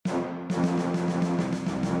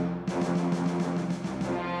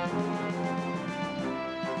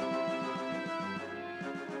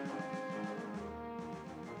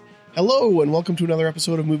Hello, and welcome to another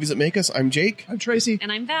episode of Movies That Make Us. I'm Jake. I'm Tracy.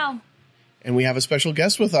 And I'm Val. And we have a special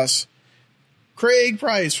guest with us, Craig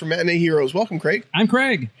Price from Matinee Heroes. Welcome, Craig. I'm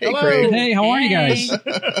Craig. Hey, Hello. Craig. Hey, how are you guys?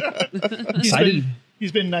 Excited?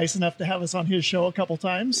 He's been nice enough to have us on his show a couple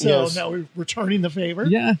times, so Yes. now we're returning the favor.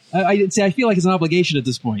 Yeah. I feel like it's an obligation at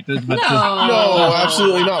this point. But, No,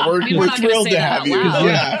 absolutely not. We're We're not gonna thrilled say to that have you. out loud.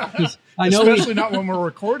 Yeah. 'cause I know Especially not when we're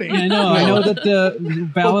recording. I know that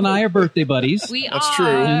Val and I are birthday buddies. We That's are.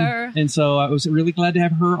 true. And so I was really glad to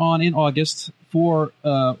have her on in August for,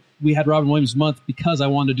 we had Robin Williams month because I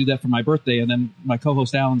wanted to do that for my birthday. And then my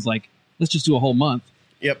co-host Alan's like, let's just do a whole month.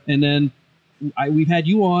 Yep. And then we've had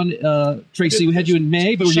you on, Tracy. We had you in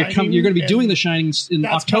May, but you're going to be doing The Shining in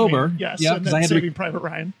That's October. coming, yes, Yeah, and because then I had to Saving Private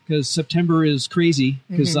Ryan. because September is crazy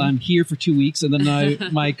because I'm here for 2 weeks, and then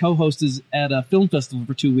my co-host is at a film festival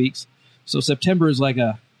for 2 weeks. So September is like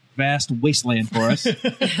a vast wasteland for us.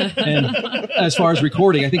 And as far as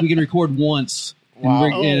recording, I think we can record once,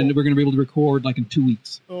 Wow. and we're going to be able to record like in 2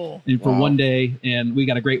 weeks Oh, and for Wow. one day, and we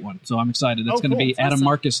got a great one. So I'm excited. It's Oh, going to cool. be Adam Awesome.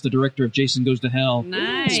 Marcus, the director of Jason Goes to Hell,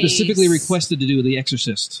 Nice. specifically requested to do The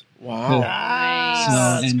Exorcist. Wow.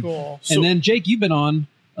 that's and- cool. So- and then Jake, you've been on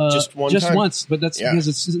Just one time? once, but that's Yeah.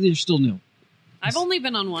 because you're still new. I've only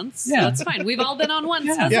been on once. Yeah. So that's fine. We've all been on once.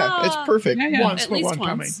 Yeah. Huzzah. Yeah, it's perfect. Yeah, yeah. Once, At but least one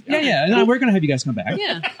coming. once. Yeah, and we're going to have you guys come back.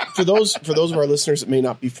 Yeah. For those of our listeners that may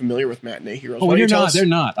not be familiar with Matinee Heroes, Oh, why don't you you're tell not. us- They're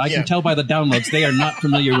not. I Yeah. can tell by the downloads. They are not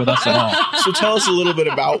familiar with us at all. So tell us a little bit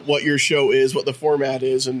about what your show is, what the format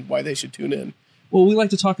is, and why they should tune in. Well, we like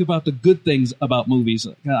to talk about the good things about movies.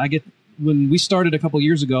 When we started a couple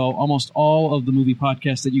years ago, almost all of the movie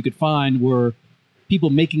podcasts that you could find were people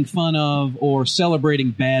making fun of or celebrating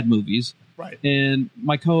bad movies. Right. And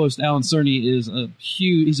my co-host Alan Cerny is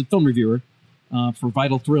he's a film reviewer for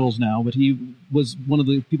Vital Thrills now, but he was one of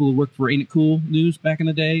the people who worked for Ain't It Cool News back in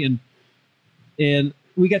the day, and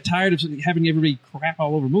we got tired of having everybody crap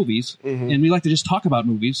all over movies, and we like to just talk about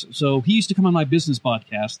movies. So he used to come on my business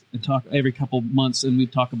podcast and talk every couple months, and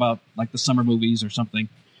we'd talk about like the summer movies or something.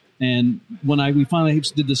 And when we finally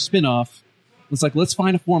did the spin-off, it's like, let's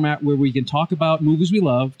find a format where we can talk about movies we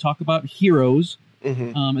love, talk about heroes,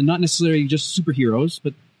 and not necessarily just superheroes,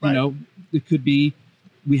 but Right. it could be.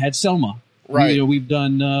 We had Selma, Right. We've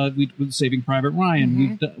done Saving Private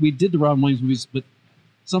Ryan. We did the Robin Williams movies, but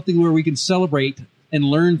something where we can celebrate and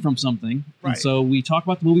learn from something. Right. And so we talk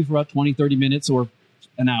about the movie for about 20, 30 minutes or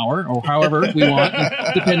an hour or however we want,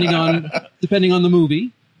 depending on the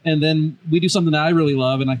movie. And then we do something that I really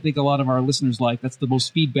love, and I think a lot of our listeners like. That's the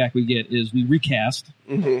most feedback we get is we recast.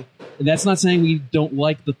 And that's not saying we don't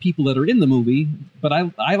like the people that are in the movie, but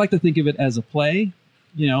I like to think of it as a play.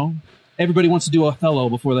 You know, everybody wants to do Othello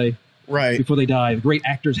before they die. The great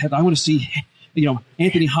actors I want to see,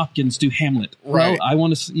 Anthony Hopkins do Hamlet. Right. Well, I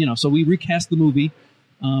want to, so we recast the movie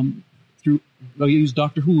I use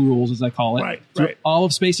Doctor Who rules, as I call it. Right, Through right. all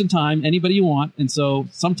of space and time, anybody you want. And so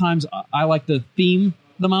sometimes I like to theme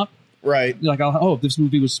them up. Right. Like, this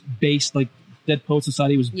movie was based, like Dead Poet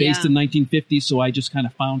Society was based Yeah. in 1950s, so I just kind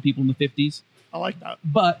of found people in the 50s. I like that.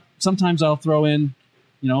 But sometimes I'll throw in,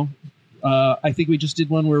 I think we just did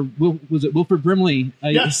one where was it Wilford Brimley?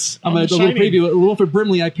 Yes, I'm on a The little Shining. preview. Wilford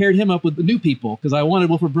Brimley, I paired him up with the new people because I wanted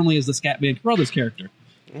Wilford Brimley as the Scatman Crothers character.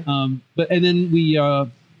 And then we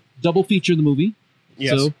double feature the movie.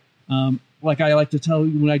 Yes. So, like I like to tell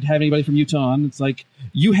when I have anybody from Utah on, it's like,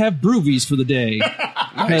 you have Broovies for the day.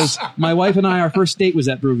 Because my wife and I, our first date was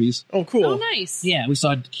at Broovies. Oh, cool. Oh, nice. Yeah, we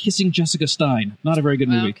saw Kissing Jessica Stein. Not a very good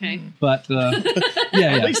movie. Okay. But,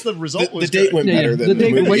 yeah. At least the result The was date good. went Yeah, better yeah. than The the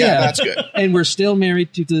date- movie. well, Yeah, yeah. that's good. And we're still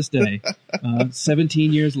married to this day,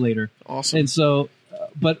 17 years later. Awesome. And so,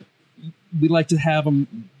 but we like to have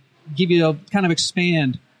them give you kind of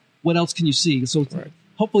expand. What else can you see? So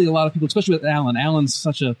hopefully a lot of people, especially with Alan. Alan's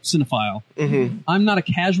such a cinephile. I'm not a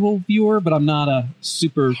casual viewer, but I'm not a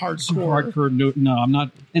super hardcore. No, I'm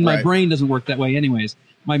not. And my Right. brain doesn't work that way anyways.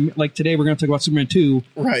 Like today, we're going to talk about Superman 2.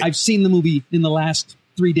 Right. I've seen the movie in the last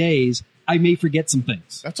 3 days. I may forget some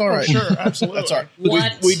things. That's all right. Sure, absolutely. That's all right.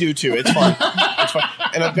 What? We do too. It's fine. It's fine.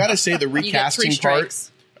 And I've got to say, the You get 3 recasting part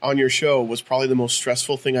strikes. on your show was probably the most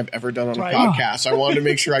stressful thing I've ever done on a Right. podcast. I wanted to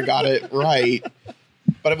make sure I got it right.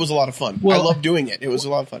 But it was a lot of fun. Well- I love doing it. It was a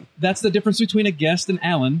lot of fun. That's the difference between a guest and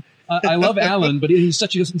Alan. I love Alan, but he's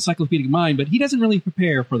such an encyclopedic mind, but he doesn't really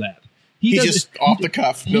prepare for that. He doesn't- just off the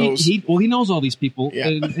cuff knows. He knows all these people, Yeah.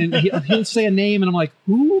 and he'll say a name, and I'm like,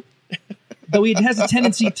 who? Though he has a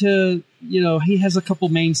tendency to, he has a couple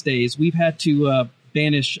mainstays. We've had to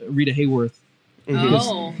banish Rita Hayworth.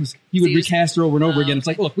 Oh. Because he would So you- recast her over and over again. It's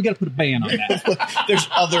like, look, we got to put a ban on that. There's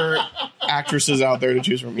other actresses out there to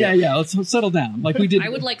choose from. Yeah. Let's settle down. Like we did. I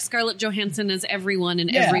would like Scarlett Johansson as everyone in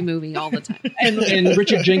Yeah. every movie all the time. and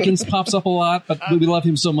Richard Jenkins pops up a lot, but we love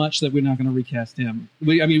him so much that we're not going to recast him.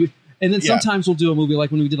 And then sometimes we'll do a movie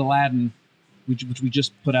like when we did Aladdin, which we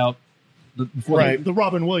just put out before. Right. The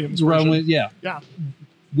Robin Williams Around version. with, yeah. Yeah,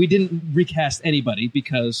 We didn't recast anybody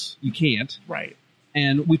because you can't. right.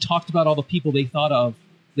 And we talked about all the people they thought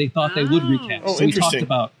they would recast. Oh, so we talked interesting.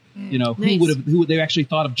 about, Nice. who they actually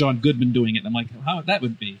thought of John Goodman doing it. And I'm like, how that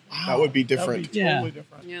would be. That would be different. That would be Yeah. totally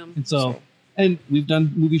different. Yeah. And and we've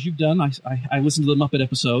done movies you've done. I listened to the Muppet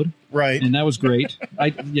episode, Right. and that was great. I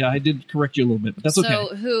did correct you a little bit, but that's okay.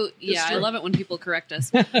 So who? Yeah, I love it when people correct us.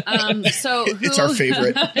 So who? It's our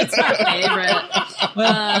favorite. It's our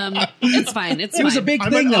favorite. It's fine. It's It was a fine. big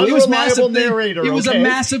I'm thing, an though. It was unreliable massive. narrator, It was a okay?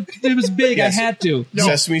 massive. It was big. Yes. I had to. No,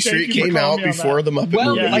 Sesame thank Street you for came calling out me on before that. the Muppet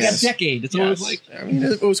Well, movie. like Yes. a decade. It's Yes. always like I mean,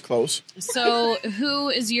 it was close. So who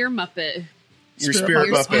is your Muppet? Your Spirit spirit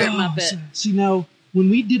Your Muppet. spirit Muppet. See now, when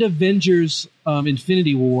we did Avengers: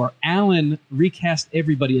 Infinity War, Alan recast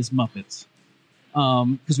everybody as Muppets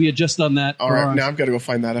because we had just done that. All for right, our- now I've got to go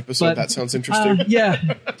find that episode. But, That sounds interesting. Yeah.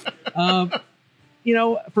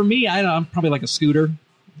 For me, I'm probably like a Scooter.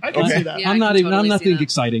 I can Okay. see that. Yeah. I'm I not can even. I'm totally see nothing that.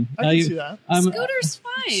 exciting. I can see that. Scooter's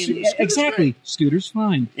fine. Exactly. Scooter's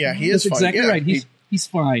fine. Yeah, he is That's fine. exactly Yeah, right. He's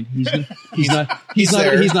fine. He's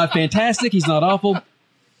there. He's not fantastic. He's not awful.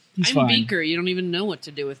 He's I'm fine. Beaker. You don't even know what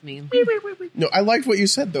to do with me. No, I liked what you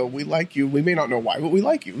said, though. We like you. We may not know why, but we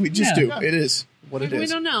like you. We just Yeah. do. It is what it We is.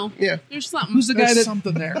 don't know. Yeah. There's something. Who's the guy There's that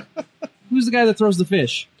something there. Who's the guy that throws the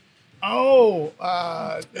fish? Oh,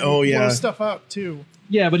 Oh, yeah. blows stuff up too.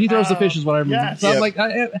 Yeah, but he throws the fish is what I remember. yes. So I'm Yeah. like,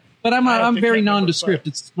 but I'm I have I'm to very come up with nondescript. that.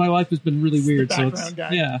 It's my life has been really weird. The So background it's guy.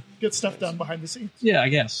 yeah, Get stuff done behind the scenes. yeah, I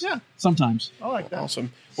guess. Yeah. Sometimes. I like that.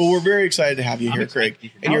 Awesome. Well, we're very excited to have you here, Craig.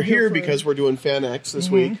 And you're I'm here here for- because we're doing Fan X this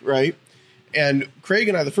week, right? And Craig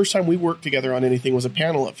and I, the first time we worked together on anything was a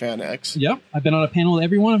panel at Fan X. Yep, I've been on a panel with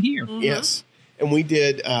everyone here. Yes. And we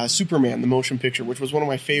did Superman, the motion picture, which was one of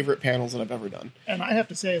my favorite panels that I've ever done. And I have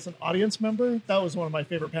to say, as an audience member, that was one of my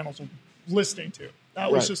favorite panels listening to.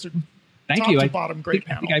 That was Right. just a Thank top you. to I bottom great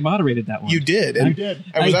I panel. think I moderated that one. You did. And You did.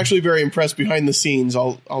 I was I- actually very impressed behind the scenes.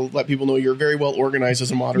 I'll let people know you're very well organized as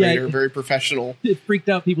a moderator, Yeah. very professional. It freaked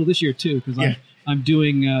out people this year too because Yeah. I'm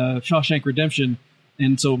doing Shawshank Redemption,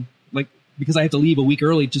 and so like because I have to leave a week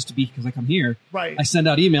early just to be because I come here. Right. I send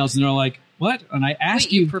out emails and they're like, "What?" And I ask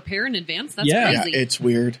Wait, you prepare in advance? That's Yeah. Yeah, crazy. it's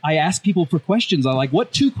weird. I ask people for questions. I like,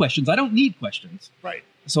 what 2 questions? I don't need questions. Right.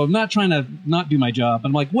 So I'm not trying to not do my job.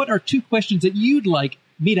 I'm like, what are 2 questions that you'd like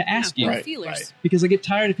me to ask you? Right. Feelers. Right. Because I get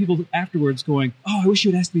tired of people afterwards going, "Oh, I wish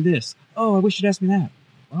you'd asked me this. Oh, I wish you'd asked me that."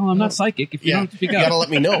 Well, I'm not psychic. If you Yeah, don't you speak gotta up, let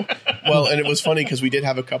me know. Well, and it was funny because we did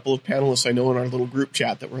have a couple of panelists I know in our little group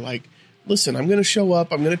chat that were like, listen, I'm going to show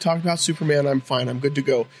up. I'm going to talk about Superman. I'm fine. I'm good to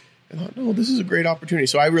go. I thought, no, this is a great opportunity.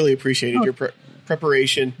 So I really appreciated your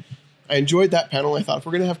preparation. I enjoyed that panel. I thought if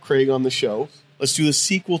we're going to have Craig on the show, let's do the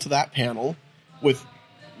sequel to that panel with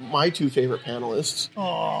my 2 favorite panelists.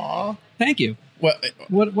 Aw. thank you. What?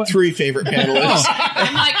 3 favorite panelists.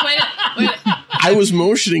 I'm like, wait. I was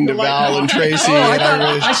motioning to You're like, Val and Tracy. Oh, and I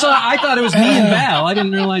really, I thought it was me and Val. I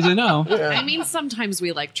didn't realize. I know. I mean, sometimes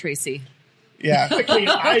we like Tracy. yeah.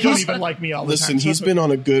 I don't even like me all the Listen, time. he's been on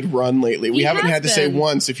a good run lately. We He haven't has had to say been.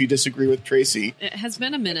 once if you disagree with Tracy. It has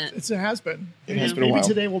been a minute. It has been. It has been a Maybe while.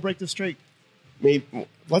 today we'll break the streak. Maybe,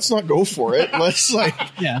 let's not go for it. Let's like.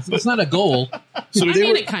 Yeah, it's not a goal. So I today, mean,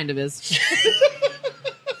 we're, it kind of is.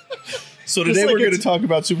 so today like we're going to it's- talk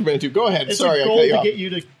about Superman 2. Go ahead. It's Sorry, a I goal cut you to off. get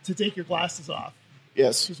you to take your glasses off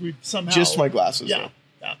Yes, because we somehow just my glasses. Yeah,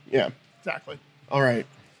 though. yeah, Yeah. exactly. All right.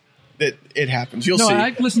 It happens. You'll No, see.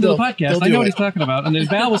 I listened to the They'll podcast. I do know what it. he's talking about. And then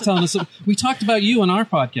Val was telling us we talked about you on our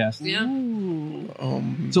podcast. Yeah.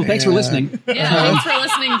 So thanks for man. listening. Yeah. Thanks for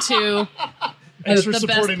listening to Thanks for the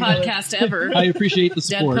best supporting me. podcast ever. I appreciate the Dead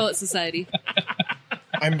support. Poet Society.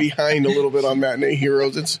 I'm behind a little bit on Matinee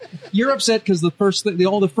Heroes. It's You're upset because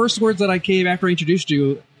all the first words that I gave after I introduced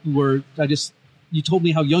you were you told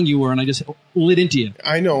me how young you were and I just lit into you.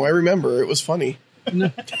 I know. I remember. It was funny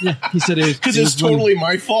No, yeah, he said it because it's totally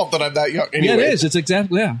my fault that I'm that young. Anyway, Yeah, it is. It's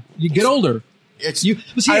exactly You get older. It's You-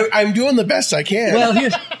 see- I'm doing the best I can. Well,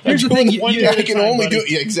 here's the Doing thing. one You, day at a I can time, only buddy.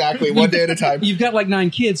 do yeah, exactly one day at a time. you've got like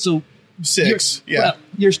 9 kids, so 6. you're, Yeah. well,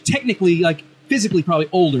 you're technically like physically probably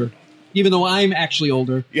older, even though I'm actually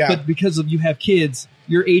older. Yeah. But because of you have kids,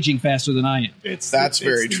 you're aging faster than I am. That's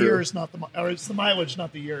very the true. Years, not or it's the mileage,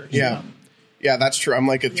 not the years. Yeah. Yeah, that's true. I'm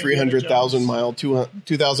like a 300,000 mile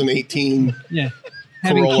 2018. Yeah.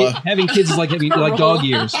 Corolla. Having kids is like having like dog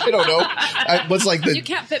years. I don't know. What's like You the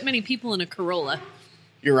can't fit many people in a Corolla.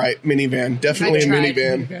 You're right. Minivan. Definitely a tried.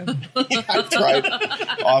 minivan. I've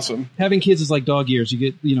tried. Awesome. Having kids is like dog years.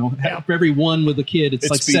 You get, for every one with a kid, it's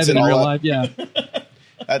It like speeds 7 it in all real up. life. Yeah.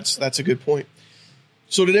 That's a good point.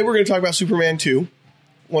 So today we're going to talk about Superman 2,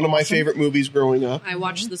 one of my favorite movies growing up. I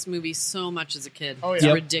watched this movie so much as a kid. Oh, yeah. It's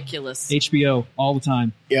Yep. ridiculous. HBO all the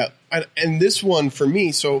time. Yeah. And this one for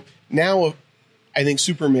me, so now I think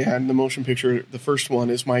Superman, the motion picture, the first one,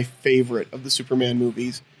 is my favorite of the Superman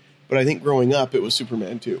movies. But I think growing up, it was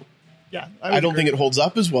Superman 2. Yeah, I don't think it holds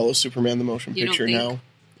up as well as Superman, the motion You don't picture think? now.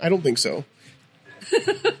 I don't think so.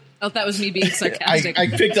 Oh, that was me being sarcastic. I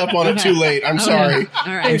picked up on it too late. I'm sorry.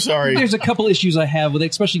 All right. I'm sorry. There's a couple issues I have with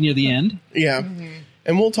it, especially near the end. Yeah.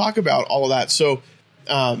 And we'll talk about all of that. So,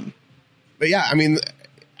 but yeah, I mean,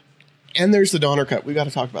 and there's the Donner Cut. We got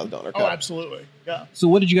to talk about the Donner Cut. Oh, absolutely. Yeah. So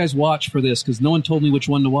what did you guys watch for this? Because no one told me which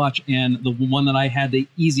one to watch, and the one that I had the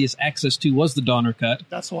easiest access to was the Donner Cut.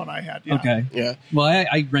 That's the one I had. Yeah. Okay. Yeah. Well,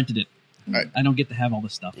 I rented it. I- I don't get to have all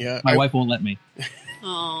this stuff. Yeah, My I- wife won't let me.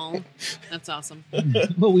 Oh, that's awesome.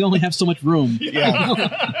 Well, we only have so much room.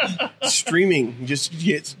 Yeah. Streaming. You just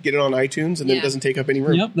get it on iTunes and then it Yeah. doesn't take up any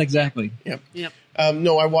room. Yep, exactly. Yep. Yep.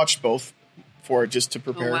 No, I watched both for it just to Oh,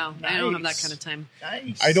 prepare. wow. I don't have that Nice. kind of time.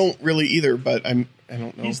 Nice. I don't really either, but I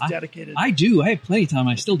don't know. He's dedicated. I do. I had plenty of time.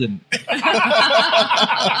 I still didn't.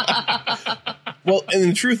 Well, and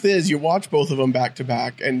the truth is, you watch both of them back to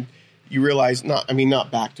back, and you realize not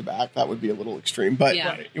back to back. That would be a little extreme, but Yeah.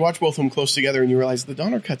 Right. you watch both of them close together, and you realize the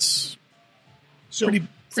Donner Cut's so, pretty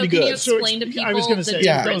So can good. you explain to people I was going to say, the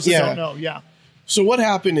Yeah, those difference? that yeah. don't know, yeah. So what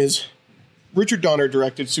happened is Richard Donner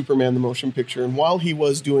directed Superman the motion picture, and while he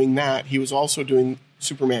was doing that, he was also doing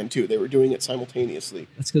Superman 2. They were doing it simultaneously.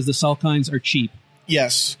 That's because the Salkinds are cheap.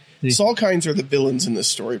 Yes. They- Salkinds are the villains in this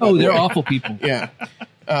story. by Oh, the they're way. awful people. Yeah.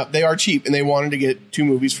 They are cheap, and they wanted to get two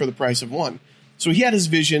movies for the price of one. So he had his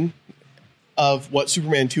vision of what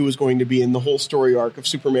Superman 2 was going to be in the whole story arc of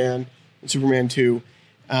Superman and Superman 2.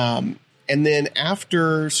 And then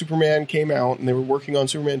after Superman came out and they were working on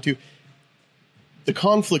Superman 2, the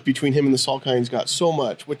conflict between him and the Salkinds got so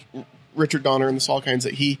much, which Richard Donner and the Salkinds,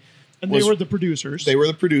 that he And was, they were the producers. they were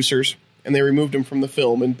the producers, and they removed him from the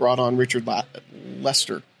film and brought on Richard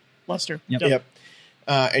Lester. Lester. Yep. Yep.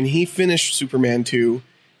 And he finished Superman 2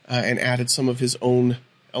 and added some of his own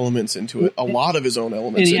elements into it, a lot of his own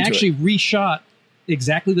elements And he into actually it. reshot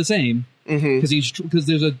exactly the same because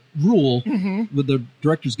there's a rule with the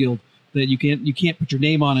Directors Guild that you can't put your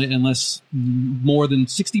name on it unless more than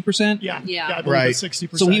 60%. Yeah. Yeah. I believe Right. it's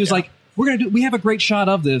 60%. So he was yeah. like, we have a great shot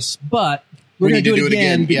of this, but we're We going need to do it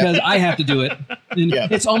again yeah. because I have to do it. And Yeah.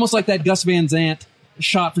 it's almost like that Gus Van Sant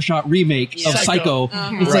shot for shot remake of Psycho.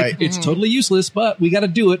 Psycho. It's Right. like, it's totally useless, but we got to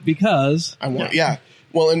do it because I want, yeah.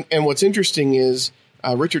 Well, and what's interesting is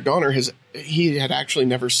Richard Donner had actually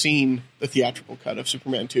never seen the theatrical cut of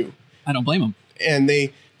Superman 2. I don't blame him. And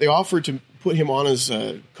they offered to put him on as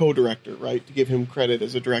a co-director, right, to give him credit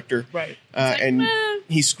as a director. Right. And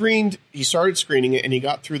he started screening it, and he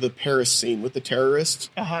got through the Paris scene with the terrorists.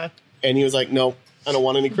 Uh-huh. And he was like, no, I don't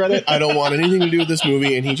want any credit. I don't want anything to do with this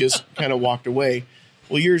movie. And he just kind of walked away.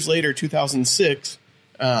 Well, years later, 2006,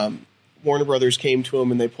 Warner Brothers came to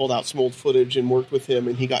him and they pulled out some old footage and worked with him.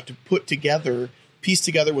 And he got to piece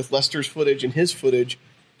together with Lester's footage and his footage,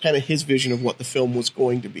 kind of his vision of what the film was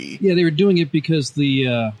going to be. Yeah, they were doing it because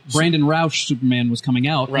the Brandon Roush Superman was coming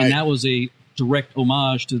out, Right. and that was a direct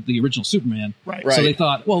homage to the original Superman. Right. Right. So they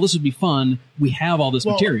thought, well, this would be fun. We have all this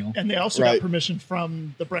Well, material. And they also Right. got permission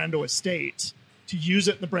from the Brando estate to use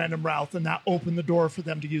it in the Brandon Routh, and that opened the door for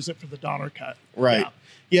them to use it for the Donner Cut. Right. Yeah.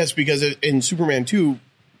 Yes, because in Superman 2,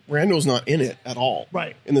 Rando's not in it at all.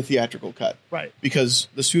 Right. In the theatrical cut. Right. Because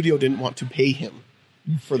the studio didn't want to pay him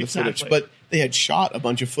for the Exactly. footage. But they had shot a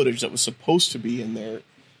bunch of footage that was supposed to be in there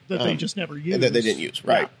That they just never used. that they didn't use.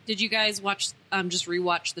 Right. Did you guys watch just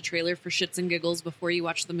rewatch the trailer for shits and giggles before you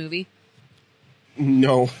watched the movie?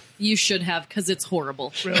 No. You should have, because it's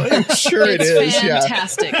horrible. Really? I'm sure it It's is. Yeah.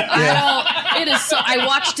 fantastic. It is so. I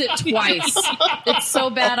watched it twice. It's so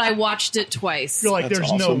bad. I watched it twice. You're like, That's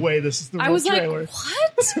there's no awesome. way this is the real I was trailer. like,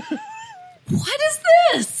 what? What is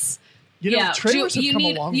this? You know, trailers have come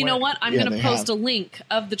a long you know way. what? I'm Yeah, going they to post have. a link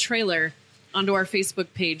of the trailer onto our Facebook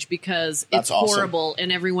page because That's it's awesome. horrible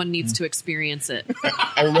and everyone needs to experience it.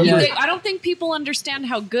 I remember. Yeah. I don't think people understand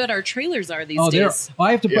how good our trailers are these there. days.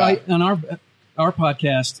 I have to Yeah. on our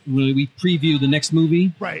podcast when we preview the next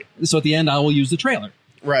movie. Right. So at the end, I will use the trailer,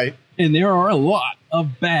 Right. and there are a lot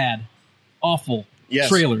of bad, awful Yes.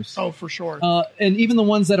 trailers. Oh, for sure. And even the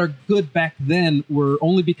ones that are good back then were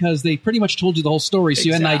only because they pretty much told you the whole story, so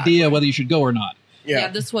you had an Exactly. idea whether you should go or not. Yeah. Yeah,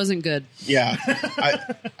 this wasn't good. Yeah.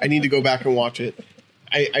 I need to go back and watch it.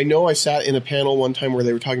 I know I sat in a panel one time where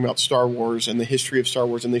they were talking about Star Wars and the history of Star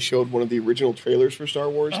Wars, and they showed one of the original trailers for Star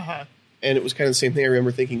Wars. And it was kind of the same thing. I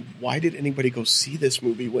remember thinking, why did anybody go see this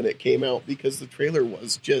movie when it came out? Because the trailer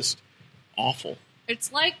was just awful.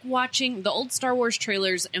 It's like watching the old Star Wars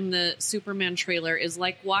trailers and the Superman trailer is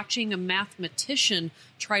like watching a mathematician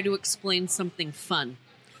try to explain something fun.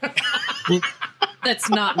 That's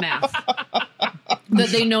not math. That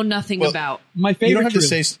they know nothing about. My favorite. You don't have to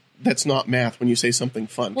say that's not math when you say something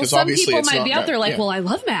fun. Well, because some obviously people it's might not be out there math. like, Yeah. well, I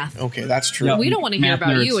love math. Okay, that's true. Yeah. We don't want to hear Math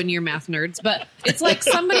about nerds. you and your math nerds, but it's like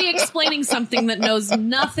somebody explaining something that knows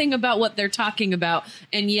nothing about what they're talking about,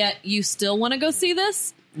 and yet you still want to go see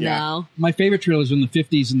this? Yeah. No. My favorite trailers were in the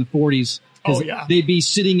 50s and the 40s. 'cause Oh, yeah. They'd be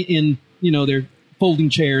sitting in, their folding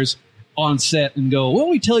chairs on set and go, well,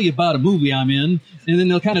 let me tell you about a movie I'm in. And then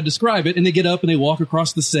they'll kind of describe it, and they get up and they walk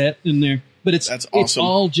across the set, and That's it's awesome.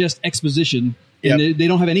 all just exposition. Yep. And they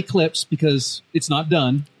don't have any clips because it's not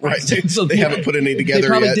done. Right. So They haven't put any together They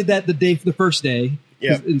probably yet. did that the first day.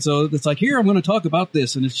 Yep. And so it's like, here, I'm going to talk about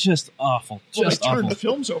this. And it's just awful. Well, Just they turned awful. the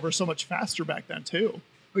films over so much faster back then, too.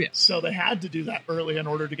 Oh, yeah. So they had to do that early in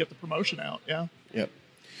order to get the promotion out. Yeah. Yep.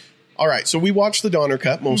 All right, so we watched the Donner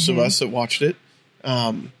Cut, most Mm-hmm. of us that watched it.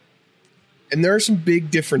 And there are some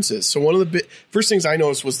big differences. So one of the first things I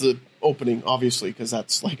noticed was the opening, obviously, because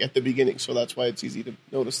that's like at the beginning. So that's why it's easy to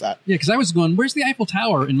notice that. Yeah, because I was going, where's the Eiffel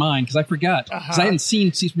Tower in mine? Because I forgot. Because I hadn't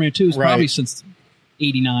seen Superman 2 Right. probably since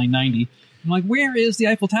 89, 90. I'm like, where is the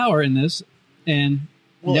Eiffel Tower in this? And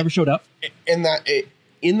it never showed up. And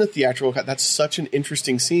in the theatrical cut, that's such an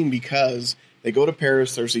interesting scene because they go to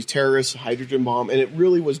Paris, there's these terrorists, a hydrogen bomb, and it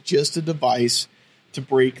really was just a device to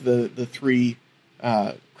break the three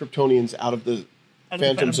Kryptonians out of the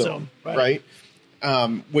Phantom Zone, right?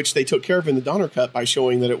 Which they took care of in the Donner Cut by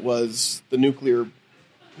showing that it was the nuclear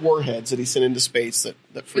warheads that he sent into space that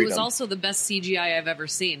It freed was them. also the best CGI I've ever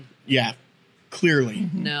seen. Yeah, clearly.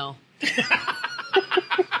 No.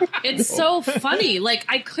 It's so funny. Like,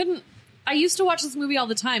 I used to watch this movie all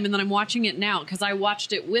the time, and then I'm watching it now because I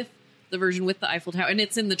watched it with the version with the Eiffel Tower, and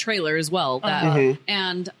it's in the trailer as well.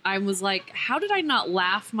 And I was like, how did I not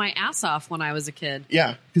laugh my ass off when I was a kid?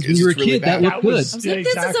 Yeah. Because when you were a kid, that looked good. I was like,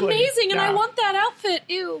 this is amazing, and I Yeah. want that outfit.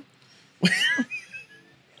 Ew.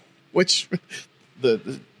 Which, the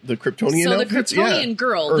Kryptonian So the outfits? Kryptonian Yeah.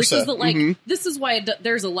 girl. Ursa. This is Mhm. this is why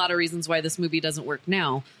there's a lot of reasons why this movie doesn't work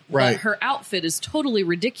now. Right. But her outfit is totally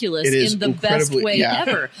ridiculous It is in the best incredibly- way yeah.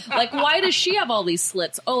 ever. Like, why does she have all these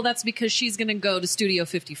slits? Oh, that's because she's going to go to Studio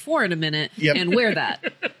 54 in a minute Yep. and wear that.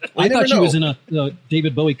 I never thought she know. was in a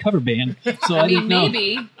David Bowie cover band. So I, I mean, didn't know.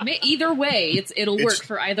 maybe either way, it'll work It's-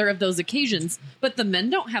 for either of those occasions. But the men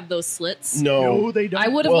don't have those slits. No. No, they don't. I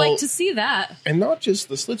would have Well, liked to see that. And not just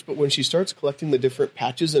the slits, but when she starts collecting the different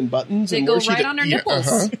patches and buttons. They and go where she right on her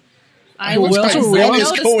nipples. I What was Well, surprised what I is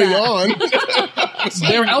noticed going that.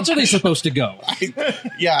 on? Where else are they supposed to go?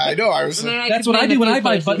 Yeah, I know. I was. And then I That's could what I name do a when few I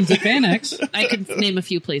buy places. buttons at FanX. I could name a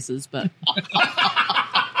few places, but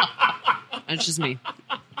that's just me.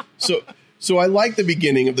 So I like the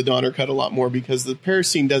beginning of the Donner Cut a lot more because the Paris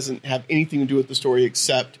scene doesn't have anything to do with the story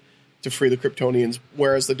except to free the Kryptonians,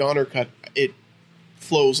 whereas the Donner Cut, it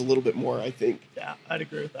flows a little bit more, I think. Yeah, I'd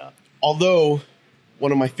agree with that. Although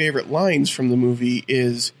one of my favorite lines from the movie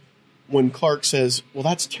is when Clark says, "Well,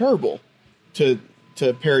 that's terrible," to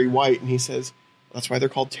Perry White, and he says, "That's why they're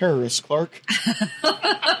called terrorists, Clark."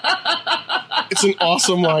 It's an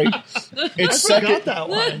awesome line. It's I forgot second. that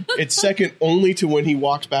line. It's second only to when he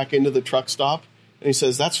walks back into the truck stop and he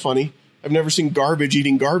says, "That's funny. I've never seen garbage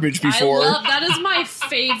eating garbage before." That is my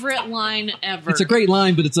favorite line ever. It's a great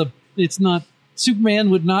line, but it's not. Superman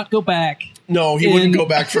would not go back. No, he wouldn't And- go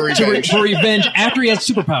back for revenge. For revenge after he has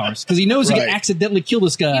superpowers because he knows he Right. can accidentally kill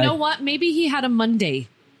this guy. You know what? Maybe he had a Monday.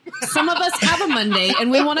 Some of us have a Monday, and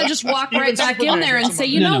we want to just walk Even right back in Superman there and gets a say,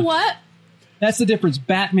 Monday. you No, know no. what? That's the difference.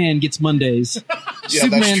 Batman gets Mondays. Yeah,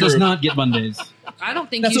 Superman that's does true. not get Mondays. I don't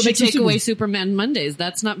think That's you what should makes him take away Superman. Superman Mondays.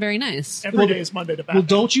 That's not very nice. Every day is Monday to Batman. Well,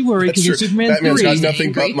 don't you worry, That's because in true. Superman Batman's 3, got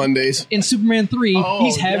nothing but angry. Mondays. in Superman 3, Oh,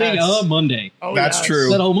 he's having yes. a Monday. Oh, That's yes. true.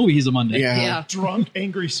 That whole movie, he's a Monday. Yeah. Yeah. Drunk,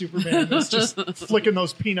 angry Superman is just flicking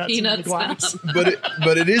those peanuts into the Peanuts. glass.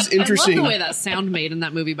 But it is I love interesting. the way that sound made in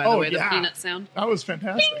that movie, by the Oh, way, yeah. the peanut sound. That was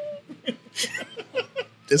fantastic.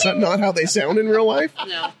 Is that not how they sound in real life?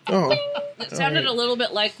 No. Oh, It sounded a little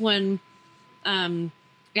bit like when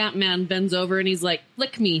Ant-Man bends over and he's like,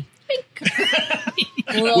 lick me.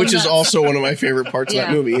 Little which is nuts. also one of my favorite parts of that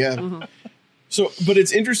Yeah. movie. Yeah. So, but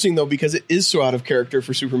it's interesting though because it is so out of character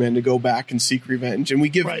for Superman to go back and seek revenge, and we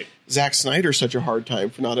give Right. Zack Snyder such a hard time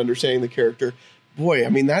for not understanding the character. boy, I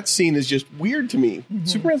mean, that scene is just weird to me.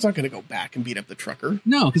 Superman's not going to go back and beat up the trucker.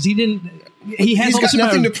 No, because he didn't. He has He's all got the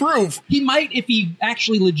nothing to superpowers. prove. He might, if he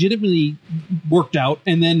actually legitimately worked out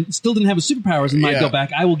and then still didn't have his superpowers and might Yeah. go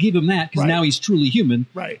back. I will give him that because Right. now he's truly human.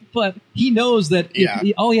 Right. But he knows that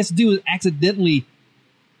if all he has to do is accidentally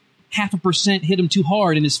 0.5% hit him too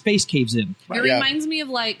hard and his face caves in. It Yeah. reminds me of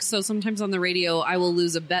like, so sometimes on the radio, I will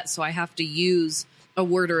lose a bet, so I have to use a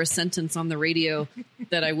word or a sentence on the radio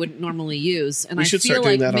that I wouldn't normally use. And We I should feel start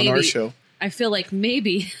doing like that on our maybe- show. I feel like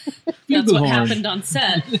maybe Flugelhorn. that's what happened on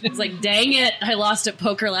set. It's like, dang it, I lost at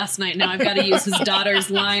poker last night. Now I've got to use his daughter's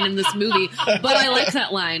line in this movie. But I like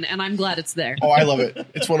that line, and I'm glad it's there. Oh, I love it.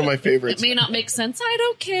 It's one of my It favorites. may not make sense. I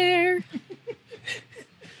don't care.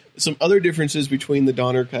 Some other differences between the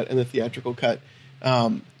Donner cut and the theatrical cut.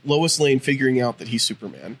 Lois Lane figuring out that he's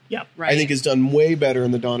Superman. Yep. Right. I think is done way better in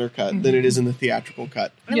the Donner cut than it is in the theatrical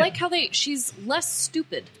cut. I Yeah. like how she's less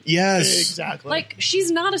stupid. Yes. Exactly. Like, she's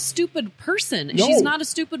not a stupid person. No. She's not a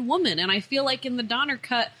stupid woman. And I feel like in the Donner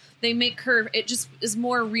cut, they make her, it just is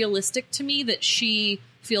more realistic to me that she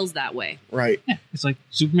feels that way. Right. Yeah, it's like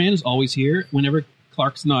Superman is always here whenever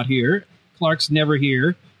Clark's not here. Clark's never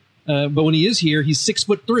here. But when he is here, he's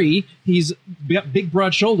 6'3". He's got big,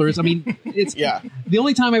 broad shoulders. I mean, it's Yeah. the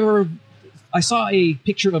only time I saw a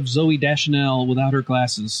picture of Zooey Deschanel without her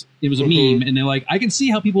glasses. It was a meme, and they're like, I can see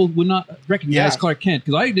how people would not recognize Yeah. Clark Kent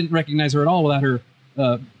because I didn't recognize her at all without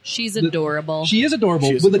her. She's adorable. She is adorable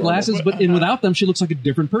She is with the adorable. glasses, but and without them, she looks like a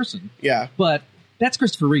different person. Yeah. But that's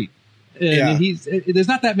Christopher Reeve. And Yeah. there's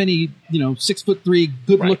not that many, 6'3",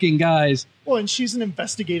 good-looking guys. well, and she's an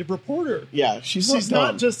investigative reporter. Yeah. She's She's not not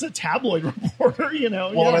dumb. just a tabloid reporter, you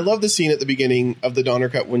know. Well, and I love the scene at the beginning of the Donner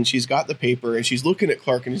cut when she's got the paper and she's looking at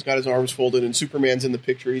Clark and he's got his arms folded and Superman's in the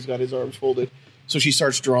picture. He's got his arms folded. So she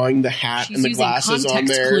starts drawing the hat She's and the using glasses on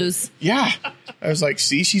context there. clues. Yeah. I was like,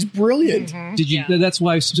 see, she's brilliant. Did you? Yeah. That's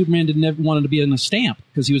why Superman didn't ever wanted to be in a stamp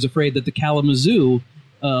because he was afraid that the Kalamazoo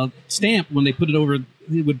stamp, when they put it over,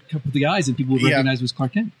 it would put the eyes and people would Yeah. recognize it was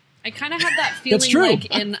Clark Kent. I kind of had that feeling That's true. like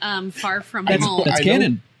in Far From That's, Home. that's I know.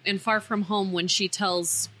 canon. In Far From Home, when she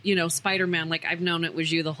tells, Spider-Man, like, I've known it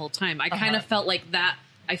was you the whole time. I kind of felt like that.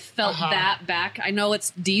 I felt that back. I know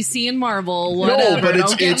it's DC and Marvel, whatever. but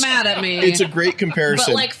Don't get mad at me. It's a great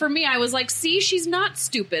comparison. But like for me, I was like, see, she's not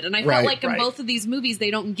stupid. And I Right. felt like in Right. both of these movies, they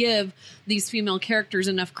don't give these female characters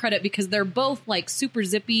enough credit because they're both like super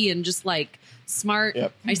zippy and just like smart.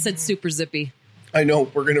 Yep. I said super zippy. I know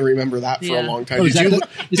we're going to remember that for Yeah. a long time. Oh, is Did that you, the-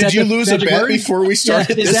 is did that you the lose a magic bet word? before we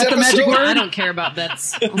started Is this that the magic episode? word? I don't care about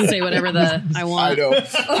bets. I'll say whatever I I want. know.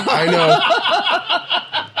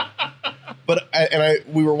 But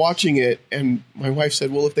we were watching it, and my wife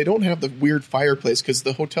said, "Well, if they don't have the weird fireplace, because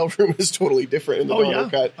the hotel room is totally different in the Donner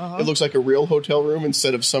cut, it looks like a real hotel room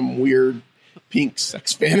instead of some weird pink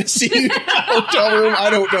sex fantasy hotel room. I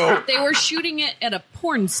don't know. They were shooting it at a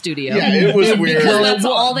porn studio. Yeah, it was weird. Because that's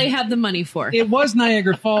all they had the money for. It was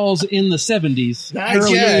Niagara Falls in the 70s. That's a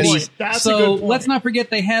good point. That's a so good point. let's not forget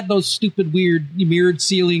they had those stupid, weird mirrored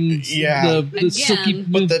ceilings. Yeah. the silky.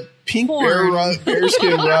 But the pink Porn.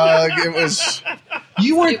 bearskin rug, it was.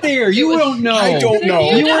 You weren't there. You don't know. I don't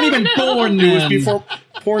know. You weren't even born It was then. before.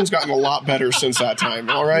 Porn's gotten a lot better since that time.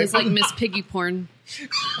 All It right. was like Miss Piggy porn.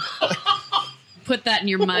 Put that in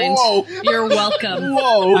your mind. Whoa. You're welcome.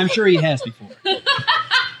 Whoa. I'm sure he has before.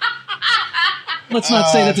 Let's not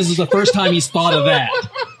say that this is the first time he's thought of that.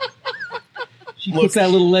 She puts that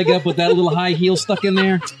little leg up with that little high heel stuck in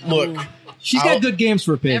there. Look. She's I'll- got good games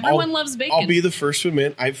for a pig. Everyone loves bacon. I'll be the first to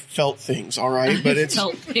admit I've felt things, all right? But it's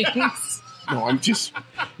Felt things. no, I'm just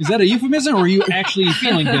Is that a euphemism, or are you actually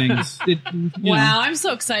feeling things? Wow, I'm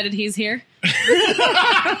so excited he's here. And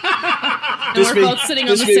this we're may, both sitting on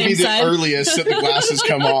this the may same be the side. earliest that the glasses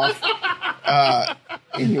come off.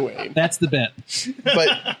 Anyway, That's the bet.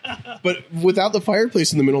 but without the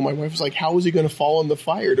fireplace in the middle, my wife was like, "How is he going to fall in the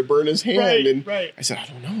fire to burn his hand?" Right, and right. I said, "I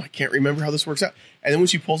don't know. I can't remember how this works out." And then when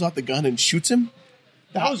she pulls out the gun and shoots him,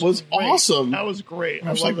 that was great. awesome. That was great.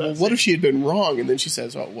 I was love like, "Well, that what if she had been wrong?" And then she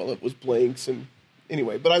says, "Oh, well, it was blanks." And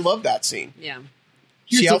anyway, but I love that scene. Yeah.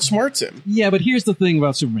 She Here's outsmarts him. Yeah, but here's the thing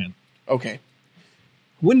about Superman. Okay.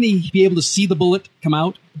 Wouldn't he be able to see the bullet come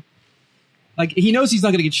out? Like, he knows he's not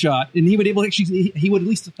going to get shot, and he would able actually, he would at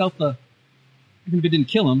least have felt the, even if it didn't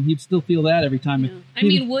kill him, he'd still feel that every time. Yeah. I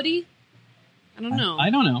mean, Woody? I don't know. I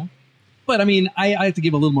don't know. But I mean, I have to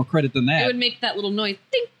give him a little more credit than It that. would make that little noise.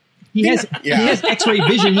 Ding. He has Yeah. he has X-ray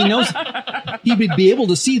vision. He knows he would be able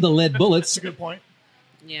to see the lead bullets. That's a good point.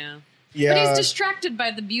 Yeah. Yeah. But he's distracted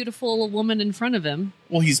by the beautiful woman in front of him.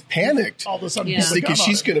 Well, he's panicked. All of a sudden, Yeah. He's pulls a thinking gun on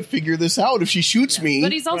she's her. going to figure this out if she shoots me.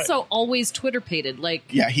 But he's also always Twitter-pated. Like,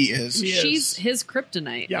 Yeah, he is. He is. she's his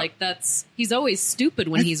kryptonite. Yeah. Like, he's always stupid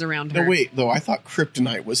when he's around her. No, wait, though. I thought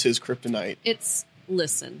kryptonite was his kryptonite.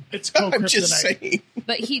 Listen. It's called I'm just kryptonite. saying.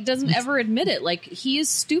 But he doesn't ever admit it. Like, he is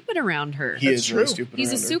stupid around her. He is really true. stupid.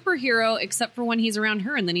 He's a around her. superhero, except for when he's around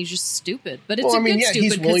her, and then he's just stupid. But it's Well, a I mean, good yeah, stupid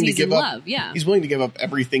he's because willing to he's give in up. love. Yeah. He's willing to give up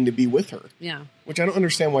everything to be with her, Yeah. which I don't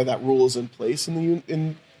understand why that rule is in place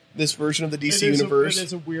in this version of the DC universe. It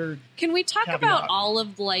is a weird. Can we talk Caveat. about all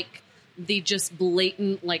of, like, the just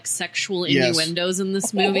blatant, like, sexual Yes. innuendos in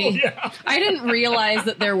this movie? Oh, yeah. I didn't realize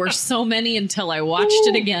that there were so many until I watched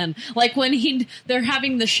it again. Like when they're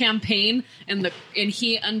having the champagne and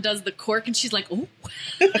he undoes the cork and she's like, "Oh,"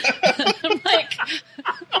 I'm like,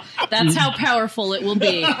 that's how powerful it will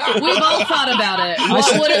be. We've all thought about it.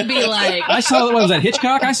 What would it be like? I saw what was that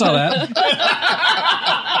Hitchcock? I saw that.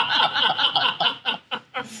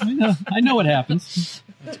 I know what happens.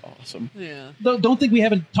 That's awesome. Yeah. Don't think we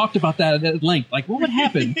haven't talked about that at length. Like, what would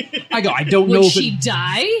happen? I don't know Would if she it,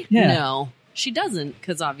 die? Yeah. No, she doesn't,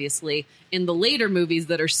 because obviously in the later movies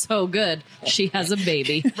that are so good, she has a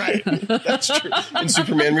baby. Right. That's true. In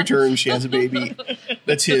Superman Returns, she has a baby.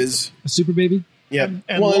 That's his. a super baby. Yeah.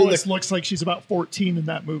 And well, Lois looks like she's about 14 in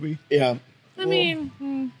that movie. yeah. I mean,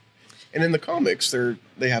 And in the comics,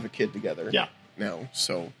 they have a kid together. Yeah. Now,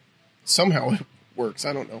 so somehow it works.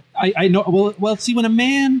 I don't know. I know. Well, see, when a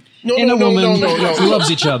man No, and no, a no, woman no, no, no.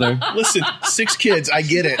 loves each other, Listen, 6 kids. I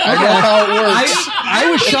get it. I know how it works.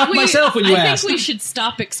 I was shocked myself when you I asked. think we should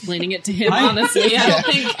stop explaining it to him. I- Honestly, I don't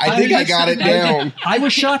think. I think I got it down. I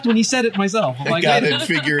was shocked when he said it myself. I'm I like, got it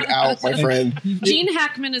figured out, my friend. Gene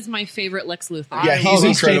Hackman is my favorite Lex Luthor. Yeah, he's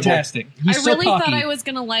incredible. fantastic. He's I so really cocky. thought I was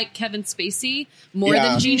going to like Kevin Spacey more Yeah.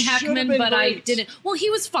 than Gene He should've Hackman, been but I great. didn't. Well, he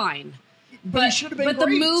was fine. But he should've been But the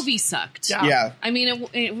great. movie sucked. Yeah. Yeah. I mean,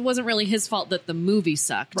 it wasn't really his fault that the movie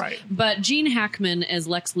sucked. Right. But Gene Hackman as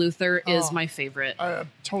Lex Luthor is Oh. my favorite.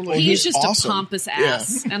 Totally. He's he's just awesome. a pompous Yeah.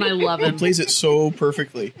 ass, and I love He him. plays it so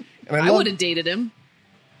perfectly. And I I love would have dated him.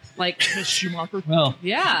 Like, Miss Schumacher. Well,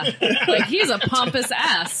 yeah, like he's a pompous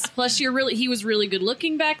ass. Plus, he was really good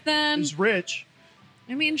looking back then. He's rich.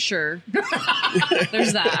 I mean, sure.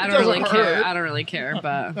 There's that. I don't Doesn't really care. hurt. I don't really care,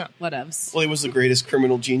 but whatevs. Well, he was the greatest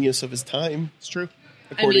criminal genius of his time, It's true.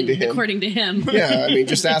 according to him. According to him. Yeah, I mean,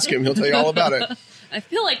 just ask him. He'll tell you all about it. I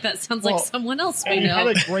feel like that sounds Well, like someone else we And he know. had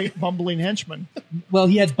a great bumbling henchman.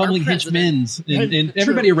 he had bumbling president. henchmen, and True.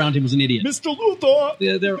 everybody around him was an idiot. Mr.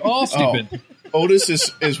 Luthor. They're all stupid. Otis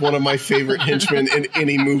is one of my favorite henchmen in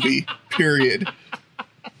any movie, period.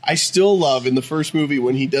 I still love in the first movie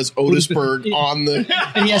when he does Otisburg on the...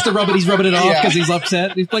 And he has to rub it. He's rubbing it off Yeah. because he's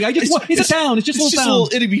upset. He's like, it's a town. It's just a It's little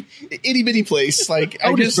just town. a little itty bitty place. Like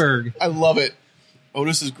Otisburg. I love it.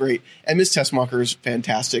 Otis is great, and Miss Tessmacher is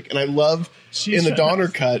fantastic. And I love She's in the Donner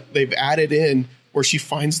fantastic. cut they've added in where she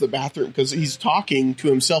finds the bathroom because he's talking to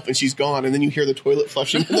himself and she's gone, and then you hear the toilet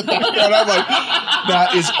flushing in the background. I'm like,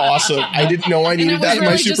 that is awesome. I didn't know I and it needed was that in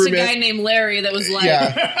my really just a Superman. guy named Larry that was like,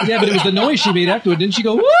 Yeah, Yeah, but it was the noise she made after it. Didn't she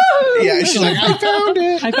go, woo? yeah. She's like, I found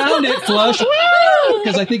it. I found it, flush.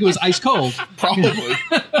 Because I think it was ice cold. Probably.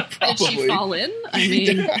 did she fall in? I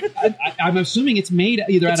mean, I'm assuming it's made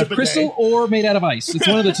either It's out a of crystal bidet. or made out of ice. It's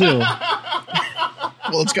one of the two.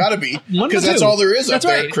 Well, it's got to be One of because the that's two. all there is That's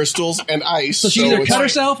up there: right. crystals and ice. So she either it's- cut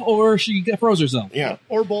herself or she froze herself. Yeah,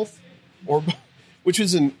 Or both. or which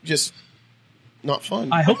isn't just not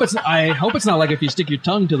fun. I hope it's not like if you stick your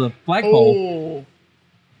tongue to the flagpole.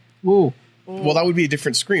 Oh. Ooh. Well, that would be a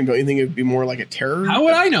different scream. Don't you think it would be more like a terror? How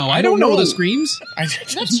would I know? I don't know the screams.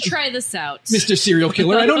 let's try this out. Mr. Serial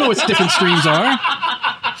Killer. I don't know what different screams are.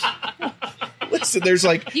 Listen, there's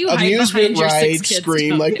like You hide amusement behind your 6 ride kids, scream,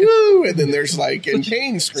 don't like you? woo, and then there's like in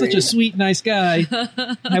pain scream. Such a sweet, nice guy.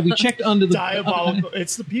 Have we checked under the... Diabolical.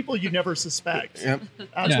 It's the people you never suspect. Yep.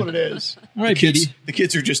 That's Yeah. what it is. All right, Kids, Biddy. the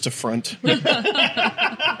kids are just a front.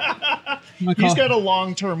 He's got a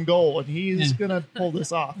long-term goal, and he's going to pull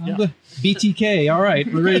this off. Yeah. BTK. All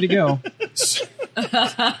right, we're ready to go.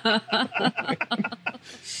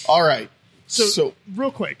 All right. So, So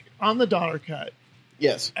real quick, on the Donner cut,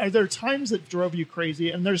 yes, are there times that drove you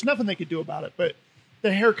crazy? And there's nothing they could do about it, but the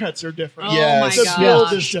haircuts are different. Oh Yes. my The gosh.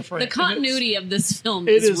 build is different. The and continuity of this film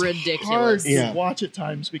it is is ridiculous. hard Yeah. to watch at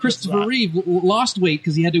times because Christopher of that. Reeve lost weight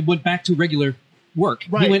because he had to went back to regular work.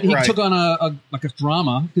 Right, He right. took on a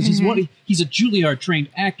drama because he's a Juilliard trained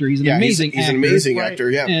actor. He's an yeah, amazing he's actor. an amazing Right.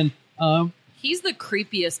 actor. Yeah, And He's the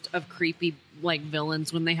creepiest of creepy like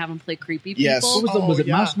villains when they have him play creepy people. Yes. what was the Oh, was it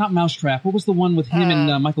yeah. Mouse? Not Mousetrap. What was the one with him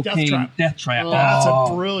and Michael Death Caine? Trap. Death Trap. Oh, That's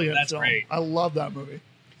Oh, a brilliant that's film. great. I love that movie.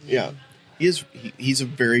 Yeah. He's a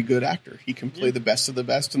very good actor. He can play the best of the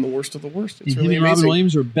best and the worst of the worst. It's Him really and Robin amazing.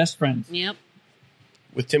 Williams are best friends. Yep.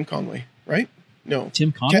 With Tim Conway, right? No.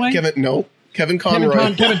 Tim Conway? Kevin Conroy. Kevin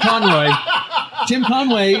Conroy. Tim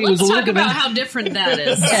Conway was Let's a little talk bit about how different that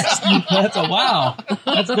is. Yes, that's a wow.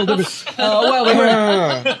 That's a little different. Well, they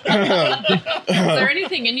were, Is there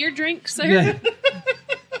anything in your drink, sir? yeah.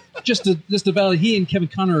 just about he and Kevin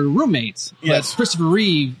Conroy are roommates. But Yes. Christopher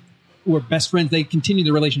Reeve were best friends. They continued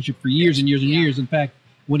the relationship for years and years and years. In fact,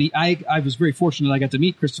 when I was very fortunate I got to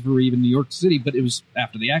meet Christopher Reeve in New York City, but it was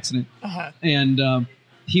after the accident. And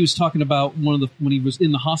he was talking about when he was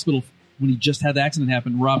in the hospital when he just had the accident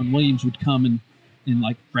happen. Robin Williams would come and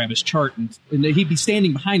like grab his chart and he'd be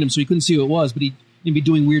standing behind him so he couldn't see who it was, but he'd be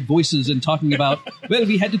doing weird voices and talking about, well,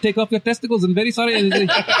 we had to take off your testicles and very sorry. And he's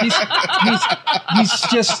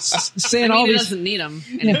just saying all He these. doesn't need them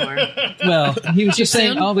anymore. Well, he was just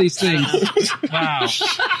saying soon? all these things. Wow.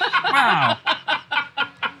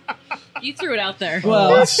 You threw it out there.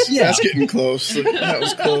 Well, yeah. That's getting close. That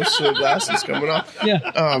was close to the glasses coming off.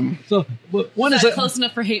 Yeah. So one Is is that close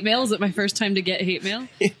enough for hate mail? Is it my first time to get hate mail?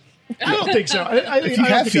 I don't think so. If you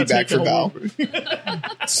have feedback for Val,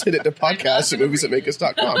 send it to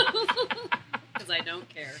podcast@moviesthatmakeus.com. Because I don't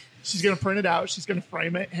care. She's going to print it out. She's going to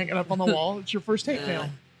frame it, hang it up on the wall. It's your first hate mail.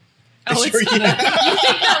 Oh, Sure, it's, yeah. you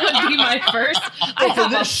think that would be my first? I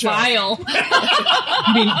have a this show. file.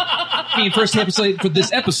 I mean first episode for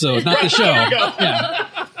this episode, not the show. Yeah.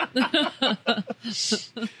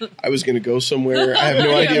 I was going to go somewhere. I have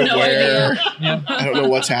no idea no where. idea. Yeah. I don't know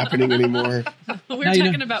what's happening anymore. We're Now you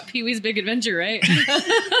talking know. about Pee-wee's Big Adventure, right?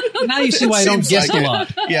 Now you see why I don't Seems guest like a it.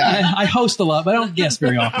 lot. Yeah. I host a lot, but I don't guest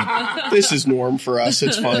very often. This is norm for us.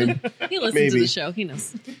 It's fine. He listens Maybe. to the show. He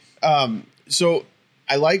knows. So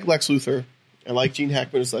I like Lex Luthor. I like Gene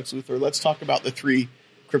Hackman as Lex Luthor. Let's talk about the three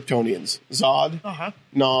Kryptonians: Zod,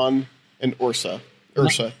 Non, and Ursa.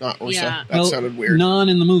 Ursa, not Ursa. Yeah. That sounded weird. Non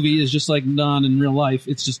in the movie is just like non in real life.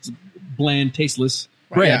 It's just bland, tasteless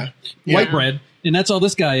bread, Yeah. white Yeah. bread, and that's all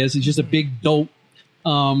this guy is. He's just a big dope.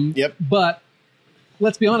 Yep. But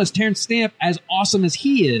let's be honest, Terrence Stamp, as awesome as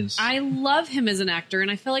he is, I love him as an actor, and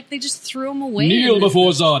I feel like they just threw him away. kneel in this before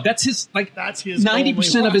movie. Zod. That's his like. That's his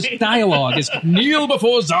 90% of his only line. dialogue is kneel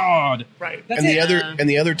before Zod. Right. That's And the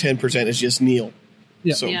it. other 10% is just Neil.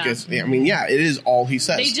 Yeah. So Yeah. it is all he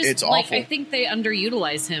says. They just It's like. awful. I think they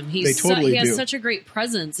underutilize him. They totally he has do. such a great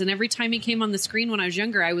presence, and every time he came on the screen when I was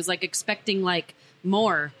younger, I was like expecting like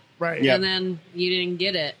more, Right. Yeah. and then you didn't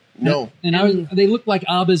get it. No. And they looked like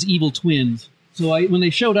Abba's evil twins. So when they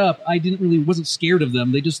showed up, I wasn't scared of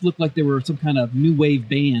them. They just looked like they were some kind of new wave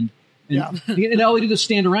band. And, and all they did was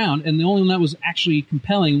stand around. And the only one that was actually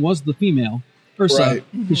compelling was the female, Ursa. Right.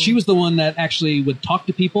 Because she was the one that actually would talk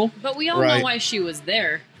to people. But we all Right. know why she was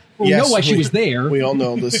there. We Yes, know why she was there. We all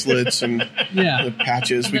know the slits and Yeah. the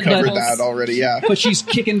patches. We The covered nipples. that already. Yeah. But she's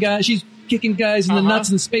kicking guys. She's kicking guys in the nuts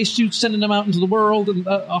in spacesuits, sending them out into the world and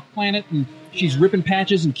off planet. And she's ripping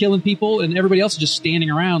patches and killing people. And everybody else is just standing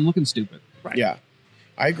around looking stupid. Right. Yeah.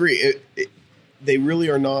 I agree. They really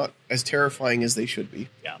are not as terrifying as they should be.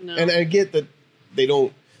 Yeah. No. And I get that they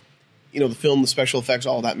don't, the film, the special effects,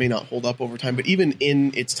 all that may not hold up over time, but even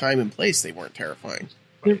in its time and place, they weren't terrifying.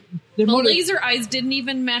 They're The more- laser eyes didn't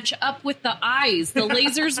even match up with the eyes. The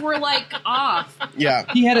lasers were like off. Yeah.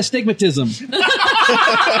 He had astigmatism.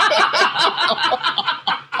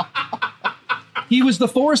 He was the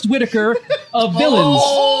Forrest Whitaker of villains.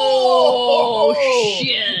 Oh,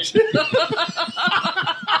 shit!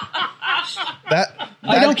 That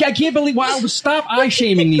I can't believe. Wow, stop eye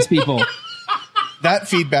shaming these people. that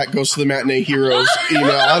feedback goes to the Matinee Heroes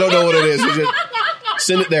email. I don't know what it is.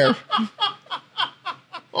 Send it there.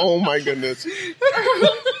 Oh my goodness.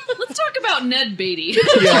 Let's talk about Ned Beatty.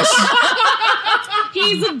 Yes.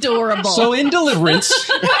 He's adorable. So in Deliverance.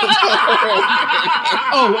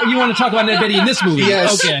 Oh, you want to talk about Ned Beatty in this movie?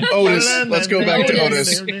 Yes. Okay. Otis. Let's go back to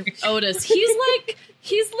Otis. Otis, he's like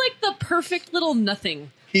the perfect little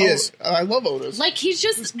nothing. He is. I love Otis. Like he's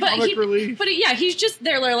just, comic relief. he's just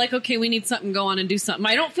there. They're like, okay, we need something. Go on and do something.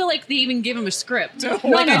 I don't feel like they even give him a script. I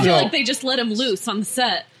feel No. like they just let him loose on the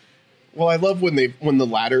set. Well, I love when they find the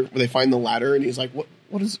ladder and he's like,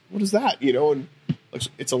 what is that? And looks,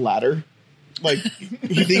 it's a ladder. Like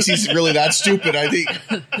he thinks he's really that stupid. I think,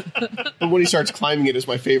 but when he starts climbing it is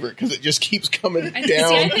my favorite because it just keeps coming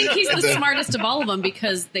down. I think he's at the smartest of all of them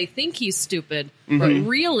because they think he's stupid, but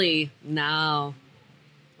really, no.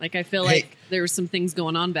 Like I feel like there were some things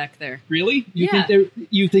going on back there. Really? Yeah.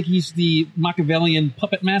 You think he's the Machiavellian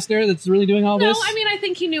puppet master that's really doing all No, this? I mean I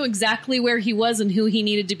think he knew exactly where he was and who he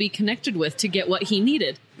needed to be connected with to get what he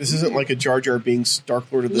needed. This isn't like a Jar Jar Binks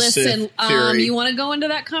Dark Lord of the Listen, Sith theory. you want to go into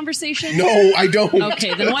that conversation? No, I don't.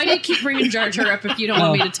 Okay, then why do you keep bringing Jar Jar up if you don't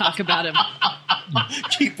want me to talk about him?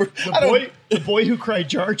 The boy who cried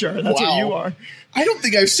Jar Jar. That's Wow. what you are. I don't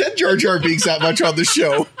think I've said Jar Jar Binks that much on the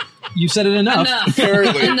show. You said it enough.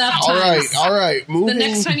 Apparently. Enough All right, times. all right. The Moving.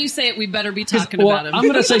 next time you say it, we better be talking Well, about him. I'm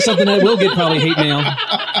going to say something that will get probably hate mail.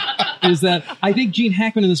 Is that I think Gene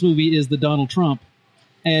Hackman in this movie is the Donald Trump,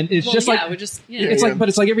 and it's Well, just yeah, like we're just it's like, but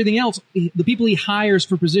it's like everything else. The people he hires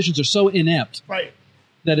for positions are so inept Right.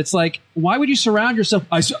 that it's like, why would you surround yourself?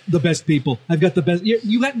 The best people. I've got the best.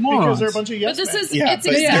 You got morons. Because they're a bunch of yes But this men. is Yeah, it's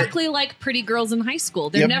but exactly like pretty girls in high school.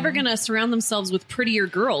 They're Yep. never going to surround themselves with prettier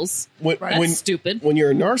girls. When, stupid. When you're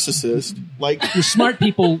a narcissist, like The smart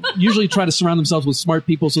people usually try to surround themselves with smart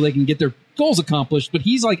people so they can get their goals accomplished. But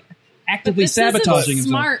he's like But actively this isn't sabotaging himself.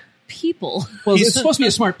 smart people. Well, He's- it's supposed to be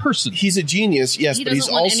a smart person. he's a genius, yes, He but he's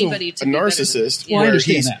doesn't want also a anybody to be better than- narcissist Yeah. Well, I where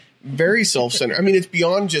understand he's that. very self-centered. I mean, it's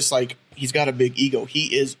beyond just like he's got a big ego.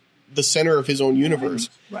 He is the center of his own universe.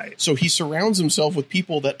 Right. So he surrounds himself with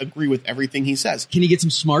people that agree with everything he says. Can he get some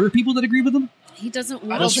smarter people that agree with him? He doesn't I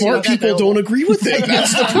want don't to. think Smart that's people available. don't agree with it.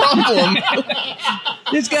 That's the problem.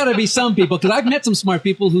 There's got to be some people because I've met some smart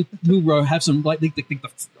people who have some like they think the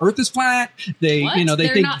Earth is flat. They What? they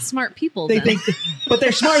They're think not smart people. they then. think, but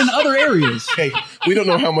they're smart in other areas. Hey, we don't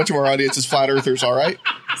know how much of our audience is flat earthers, all right?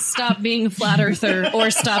 Stop being a flat earther or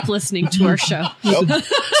stop listening to our show. Nope.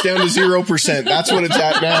 It's down to 0%. That's what it's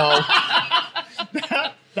at now.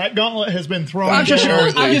 That gauntlet has been thrown. I'm just,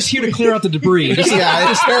 Apparently. I'm just here to clear out the debris. Just- Yeah,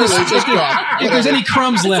 it's apparently just gone. if there's any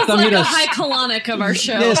crumbs left, I'm Like here the to. high colonic of our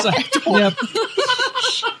show. Yes, yep.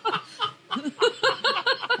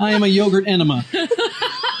 I am a yogurt enema.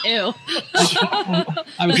 Ew.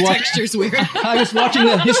 I was watching. Texture's weird. I was watching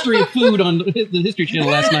the history of food on the History Channel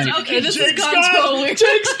last night. Okay, this has Jake's gone gone. so weird.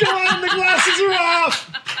 Jake's gone. The glasses are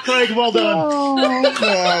off. Craig, well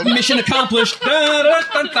done. Mission accomplished. That's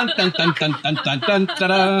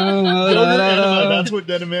what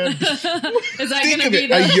did him in. Is that Think going to of be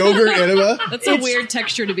it, a the... yogurt enema. That's a weird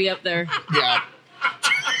texture to be up there. Yeah.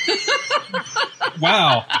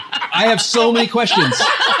 Wow. I have so many questions.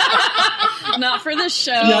 Not for this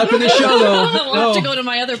show. Not for this show, though. We'll have to No. go to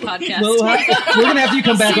my other podcast. We're going to have you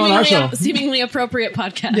come back on our show. Seemingly appropriate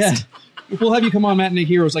podcast. Yeah. We'll have you come on Matinee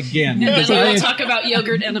Heroes again. And then Because we will I- talk about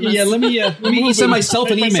yogurt enemas. yeah, let me send myself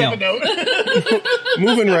an Make email. myself a note.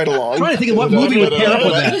 Moving right along. Trying to think of what movie would pair up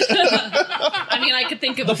with that. I mean, I could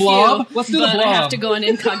think of The a few. Blob? Let's do The but I Blob. have to go in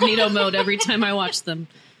incognito mode every time I watch them.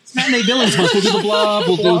 Matinee Villains Month. We'll do The Blob.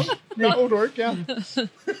 We'll do. That would work, yeah.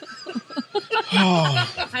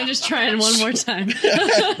 I'm just trying one more time.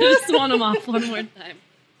 I just want them off one more time.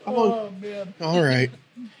 Oh, man. All right.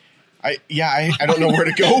 I don't know where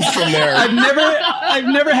to go from there. I've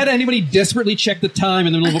never had anybody desperately check the time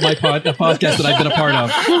in the middle of my podcast that I've been a part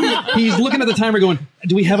of. He's looking at the timer going,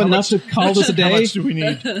 do we have enough to call this a How day? much do we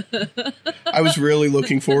need? I was really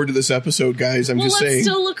looking forward to this episode, guys. I'm Well, just let's saying.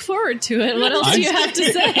 still look forward to it. What else do you have to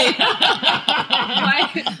say?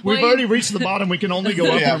 We've already reached the bottom. We can only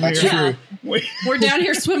go up Yeah, from that's here. true. We're down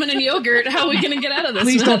here swimming in yogurt. How are we going to get out of this?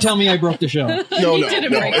 Please don't tell me I broke the show. No, You did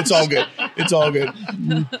it right. it's all good. It's all good.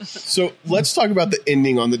 So let's talk about the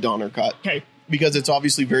ending on the Donner Cut. Okay. Because it's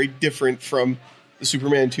obviously very different from the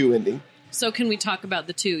Superman 2 ending. So can we talk about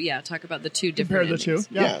the two? Yeah, talk about the two Compare different the two. endings.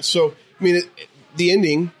 Yeah. So, I mean, the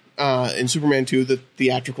ending in Superman 2, the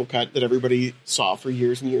theatrical cut that everybody saw for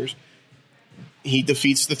years and years, he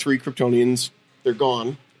defeats the 3 Kryptonians. They're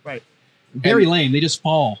gone. Right. Very lame. They just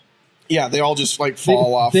fall. Yeah, they all just like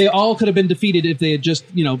fall off. They all could have been defeated if they had just,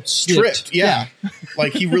 slipped. Tripped, yeah.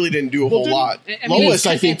 Like he really didn't do a whole didn't- lot. I mean, Lois,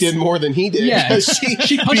 I it's- think, did more than he did. Yeah. because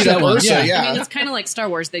She punched beat that up one, Ursa, yeah. yeah. I mean, it's kind of like Star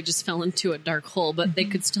Wars. They just fell into a dark hole, but they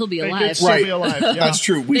could still be They alive. could still Right. be alive. Yeah. That's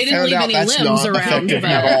true. We They didn't found leave out any that's limbs not around, effective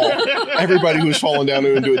but- at all. Everybody who's fallen down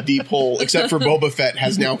into a deep hole, except for Boba Fett,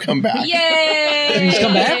 has now come back. Yay! He's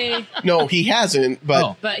come back? No, he hasn't, but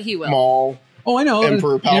Oh. But he will. Maul, Oh, I know.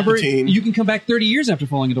 Emperor Palpatine. You can come back 30 years after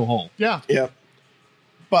falling into a hole. Yeah. yeah.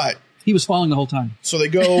 But, He was falling the whole time. so they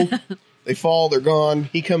go, they fall, they're gone.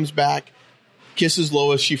 He comes back, kisses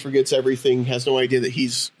Lois, she forgets everything, has no idea that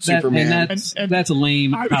he's Superman. And that's, And- that's a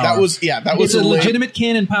lame power. that was It's a lame- legitimate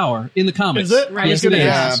canon power in the comics. Is it? Right. I was Yes, it going to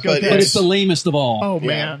is. ask. Yeah, but okay. But it's the lamest of all. Oh, Yeah.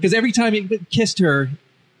 man. Because every time it kissed her,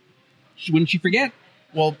 wouldn't she forget?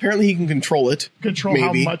 Well, apparently he can control it. Control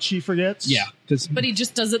maybe. how much he forgets? Yeah. But he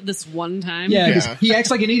just does it this one time. Yeah, because Yeah. he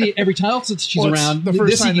acts like an idiot every time since she's Well, it's around. the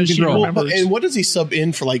first This he time can that she control. remembers. And what does he sub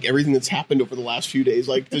in for, like, everything that's happened over the last few days?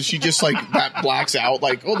 Like, does she just, like, that blacks out?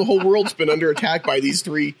 Like, oh, the whole world's been under attack by these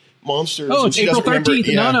 3 monsters. Oh, and it's she April doesn't remember- 13th.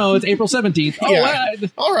 Yeah. No, it's April 17th. Oh, Yeah.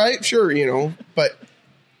 what? All right, sure, but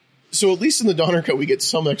So at least in the Donner cut, we get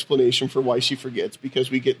some explanation for why she forgets, because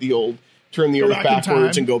we get the old turn the earth back in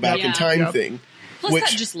backwards time. and go back in Yeah. time Yep. thing. Plus, which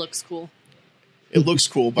that just looks cool. it looks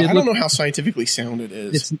cool, but It I don't look- know how scientifically sound it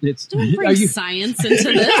is. It's Don't are bring you, science into this,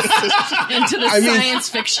 into the I mean, science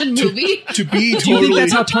fiction movie. to be do you totally, think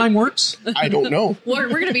that's how time works? I don't know. We're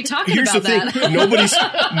going to be talking Here's the about thing: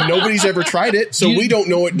 that. nobody's ever tried it, so Do you- we don't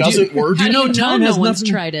know it doesn't work. How do know you know time no has one's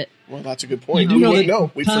nothing- tried it? Well, that's a good point. You We know wouldn't that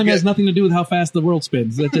know. We'd time forget. has nothing to do with how fast the world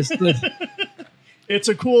spins. That just It's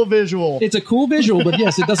a cool visual. it's a cool visual, but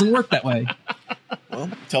yes, it doesn't work that way. Well,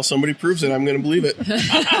 until somebody proves it, I'm going to believe it.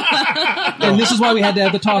 And this is why we had to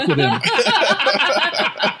have the talk with him.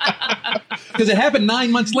 Because it happened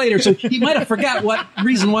 9 months later, so he might have forgot what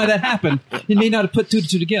reason why that happened. He may not have put two to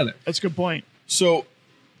two together. That's a good point. So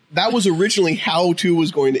that was originally how 2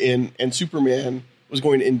 was going to end, and Superman was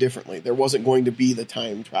going to end differently. There wasn't going to be the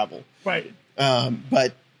time travel. Right.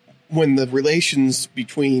 But when the relations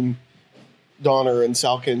between Donner and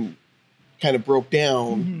Salkind kind of broke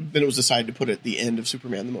down, then it was decided to put it at the end of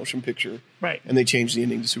Superman the Motion Picture. Right. And they changed the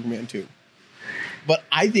ending to Superman 2. But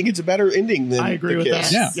I think it's a better ending than I agree the with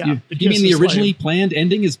Kiss. that. Yeah. Yeah. You, The you mean Kiss the is originally lame. planned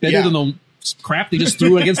ending is better Yeah. than the crap they just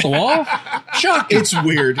threw against the wall? Shocking. It's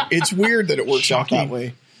weird. It's weird that it works out that Shocking.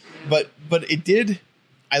 way. But it did.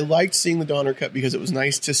 I liked seeing the Donner cut because it was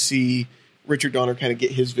nice to see Richard Donner kind of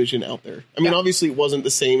get his vision out there. I mean, obviously it wasn't the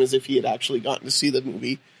same as if he had actually gotten to see the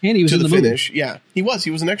movie And he was to in the the movie. finish. Yeah, he was. He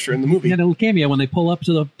was an extra in the movie. He had a little cameo when they pull up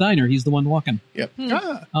to the diner. He's the one walking. Yep.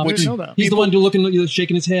 Ah, Um, I didn't know that. He's the one looking,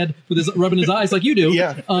 shaking his head, with his rubbing his eyes like you do.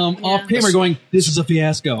 Yeah. Off camera, going, "This is a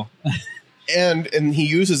fiasco." And he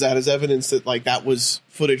uses that as evidence that like that was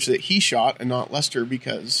footage that he shot and not Lester,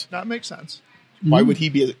 because That makes sense. why would he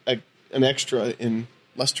be an extra in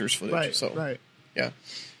Lester's footage? Right. So Right. yeah,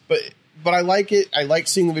 but I like it. I like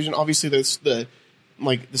seeing the vision. Obviously, there's the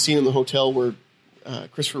scene in the hotel where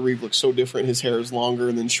Christopher Reeve looks so different. His hair is longer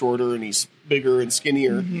and then shorter, and he's bigger and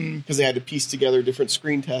skinnier because they had to piece together different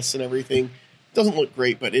screen tests and everything. Doesn't look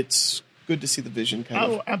great, but it's good to see the vision kind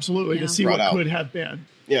Oh, of. absolutely. Yeah. To see Brought what out. could have been.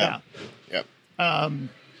 Yeah. Yep.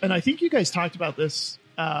 And I think you guys talked about this.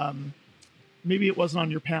 Maybe it wasn't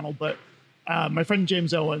on your panel, but my friend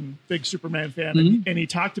James Owen, big Superman fan, and he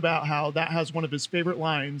talked about how that has one of his favorite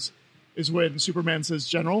lines is when Superman says,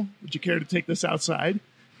 "General, would you care to take this outside?"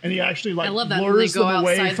 And he actually I love that when lures they go them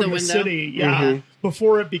away outside from the the window. city. Yeah,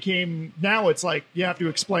 before it became. Now it's like you have to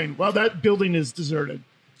explain. Well, that building is deserted.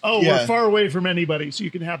 Oh, Yeah. we're far away from anybody, so you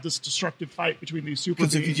can have this destructive fight between these super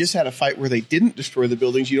Because if you beings. just had a fight where they didn't destroy the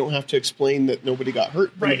buildings, you don't have to explain that nobody got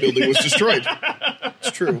hurt when Right. the building was destroyed. It's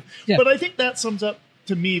true. Yeah. But I think that sums up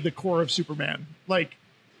to me the core of Superman. Like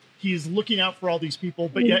he's looking out for all these people,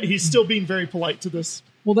 but yet he's still being very polite to this.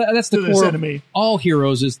 Well, that's the To this core enemy. of all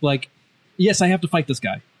heroes. Is like, yes, I have to fight this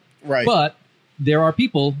guy, Right. but there are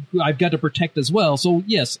people who I've got to protect as well. So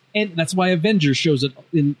yes, and that's why Avengers shows it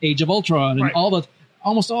in Age of Ultron and Right.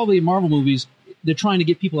 almost all the Marvel movies. They're trying to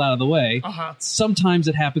get people out of the way. Uh-huh. Sometimes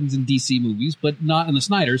it happens in DC movies, but not in the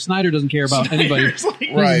Snyder. Snyder doesn't care about anybody. It's like,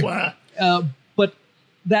 Right. wow. But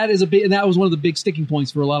that is that was one of the big sticking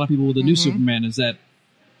points for a lot of people with the new Mm-hmm. Superman is that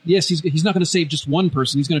yes, he's not going to save just one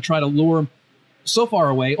person. He's going to try to lure him so far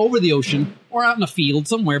away over the ocean or out in a field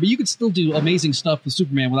somewhere. But you could still do amazing stuff with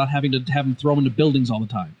Superman without having to have him throw into buildings all the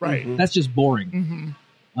time. Right. Mm-hmm. That's just boring.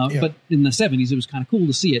 Yeah. But in the 70s, it was kind of cool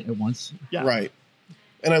to see it at once. Yeah. Right.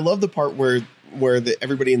 And I love the part where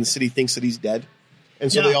everybody in the city thinks that he's dead.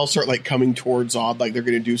 And so Yeah. they all start like coming towards Zod, like they're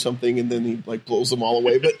going to do something, and then he like blows them all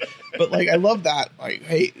away. But like I love that, like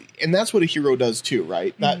hey, and that's what a hero does too,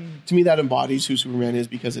 right? That to me that embodies who Superman is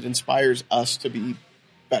because it inspires us to be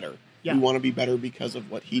better. Yeah. We want to be better because of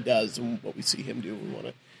what he does and what we see him do. We want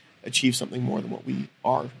to achieve something more than what we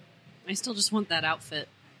are. I still just want that outfit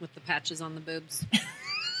with the patches on the boobs.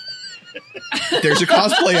 There's a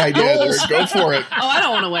cosplay idea there. Go for it. Oh, I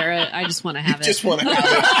don't want to wear it. I just want to have it. Just want to have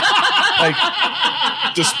it. Like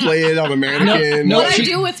display it on a mannequin. No, what I she-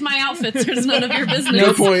 do with my outfits is none of your business.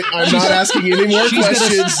 No point. I'm not asking any more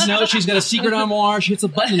questions. She's got a secret armoire. She hits a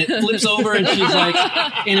button and it flips over, and she's like,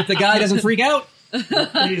 and if the guy doesn't freak out,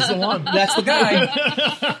 He's the one. that's the guy.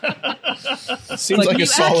 Seems like You a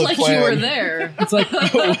solid act like plan. you were there. It's like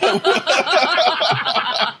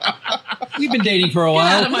we've been dating for a Get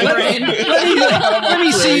while. out of my brain. Let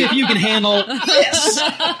me see if you can handle this.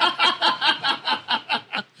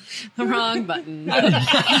 The wrong button. How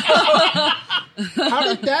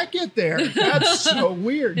did that get there? That's so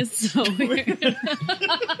weird. It's so weird.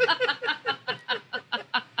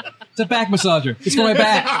 It's a back massager. It's for my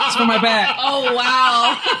back. It's for my back. Oh,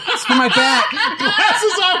 wow. It's for my back.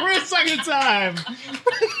 Glasses on for a second time.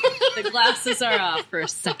 The Glasses are off for a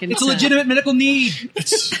second. It's a legitimate medical need.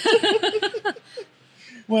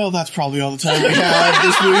 Well, that's probably all the time we have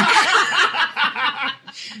this week.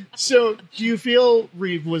 So, do you feel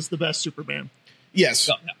Reeve was the best Superman? Yes.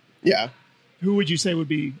 Oh, no. Yeah. Who would you say would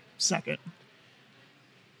be second?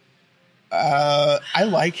 I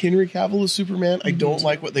like Henry Cavill as Superman. I don't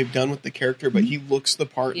like what they've done with the character, but he looks the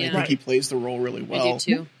part, and I Yeah. think Right. he plays the role really well. I do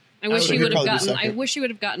too. I wish So he he'd would have probably be gotten. I second. wish he would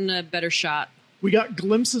have gotten a better shot. We got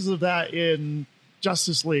glimpses of that in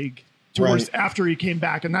Justice League towards Right. after he came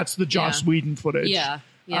back, and that's the Joss Yeah. Whedon footage. Yeah,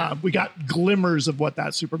 yeah. We got glimmers of what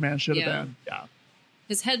that Superman should have Yeah. been. Yeah,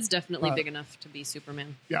 His head's definitely Right. big enough to be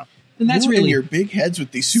Superman. yeah. And that's You and really your big heads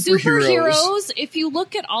with these superheroes. If you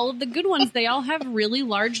look at all of the good ones, they all have really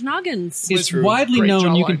large noggins. it's true. widely Great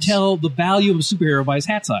known you can jawlines. tell the value of a superhero by his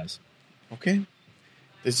hat size. Okay.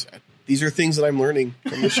 These are things that I'm learning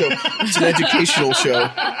from the show. It's an educational show.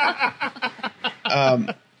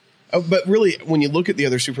 But really, when you look at the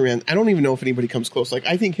other Superman, I don't even know if anybody comes close. Like,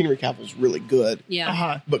 I think Henry Cavill's really good. Yeah.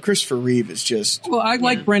 Uh-huh. But Christopher Reeve is just... Well, I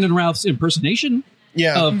like Brandon Routh's impersonation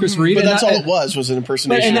Yeah. of Christopher Reeve. But and that's I- all it was an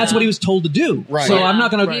impersonation. and that's what he was told to do. Right. So Yeah. I'm not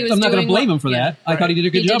gonna Right. He was I'm not gonna doing blame what- him for yeah. that. I thought he did a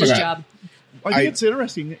good He job did of his that. job. I think it's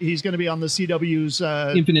interesting. He's going to be on the CW's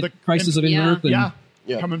Infinite Crisis of Infinite Yeah. Earth. And Yeah,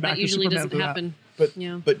 Yeah. coming back That to usually Superman doesn't for that. happen. But,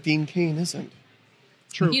 Yeah. but Dean Cain isn't.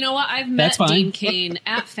 True. You know what? I've That's met fine. Dean Cain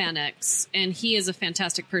at FanX, and he is a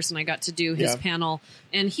fantastic person. I got to do his Yeah. panel,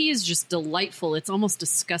 and he is just delightful. It's almost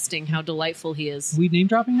disgusting how delightful he is. We name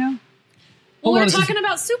dropping now? Well, Hold on we're a second. talking about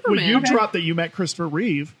Well, Superman. you dropped that you met Christopher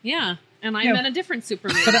Reeve. Yeah, and I Yeah. met a different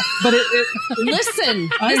Superman. But Listen,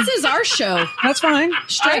 this is our show. that's fine.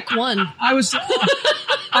 Strike one. I was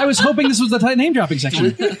hoping this was the name dropping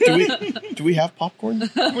section. Do we have popcorn?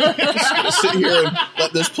 We're just gonna sit here and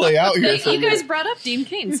let this play out here for a You guys minute. brought up Dean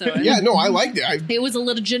Cain, so Yeah, no, I liked it. it was a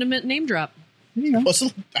legitimate name drop. I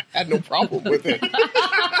had no problem with it.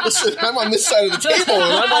 Listen, I'm on this side of the table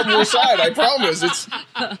and I'm on your side. I promise.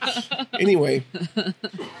 Anyway.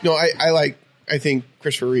 No, I think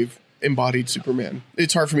Christopher Reeve embodied Superman.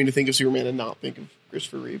 It's hard for me to think of Superman and not think of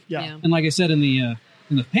Christopher Reeve. Yeah. And like I said in the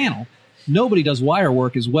panel, nobody does wire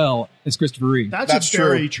work as well as Christopher Reeve. That's a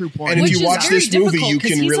very true point. And if Which you is watch very this movie, difficult you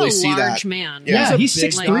 'cause can he's really a see large that. man. Yeah. He's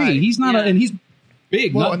big 6'3". guy. He's not Yeah. and he's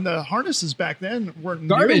big. well, not- and the harnesses back then weren't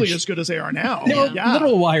Garbage. nearly as good as they are now. they were Yeah.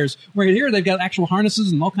 literal wires. Where here they've got actual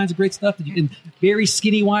harnesses and all kinds of great stuff that you can, very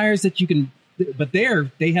skinny wires that you can. But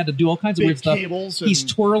they had to do all kinds of Big weird stuff. cables He's and-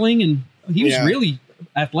 twirling and he was Yeah. really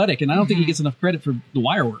athletic, and I don't think he gets enough credit for the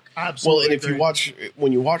wire work. Absolutely. Well, and if agree.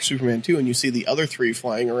 when you watch Superman 2 and you see the other three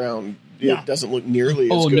flying around, Yeah. it doesn't look nearly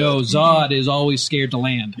as Oh good. no, Zod is always scared to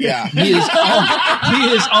land. Yeah. He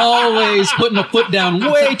is always putting a foot down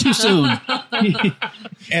way too soon.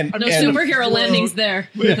 And, No and, superhero landings there.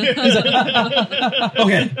 Okay,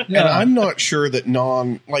 and I'm not sure that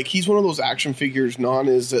Non, like, he's one of those action figures. Non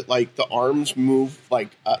is that, like, the arms move, like,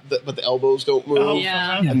 but the elbows don't move. Oh,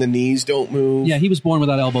 Yeah. And the knees don't move. yeah, he was born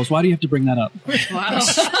without elbows. Why do you have to bring that up? Wow.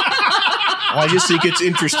 I just think it's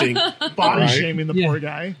interesting. body Right. shaming the Yeah. poor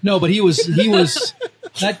guy. No, but he was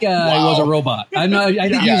that guy Wow. was a robot. I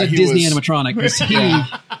think he Yeah, was a he Disney was- animatronic. 'Cause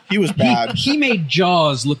He was bad. he made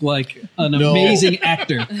Jaws look like an No. amazing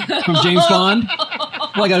actor from James Bond,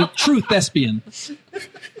 like a true thespian.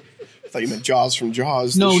 I thought you meant Jaws from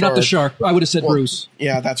Jaws. No, not the shark. I would have said Well, Bruce.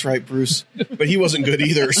 Yeah, that's right, Bruce. But he wasn't good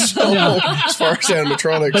either. So No. as far as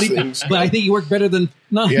animatronics But, things. I think he worked better than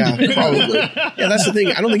none. Yeah, probably. Yeah, that's the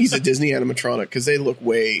thing. I don't think he's a Disney animatronic because they look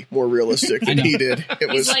way more realistic than he did. It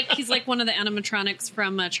was He's like one of the animatronics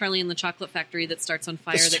from Charlie and the Chocolate Factory that starts on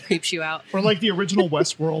fire that creeps you out. Or like the original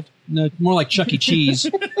Westworld. No, more like Chuck E. Cheese,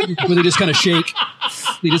 where they just kind of shake.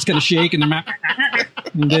 They just kind of shake and they're.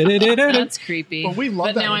 That's creepy. But we love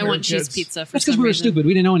But that now when I we were want cheese kids. pizza for That's because some we were reason. stupid.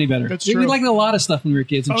 We didn't know any better. That's We true. liked a lot of stuff when we were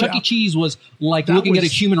kids. And Oh, Chuck yeah. E. Cheese was like That looking at a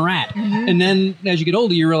was- human rat. And then as you get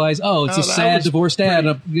older, you realize, oh, it's Oh, a that sad was divorced dad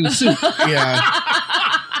in a suit. yeah.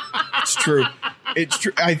 It's true. It's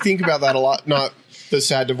true. I think about that a lot. Not the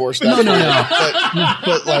sad divorce. No.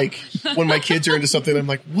 But like when my kids are into something, I'm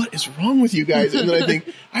like, what is wrong with you guys? And then I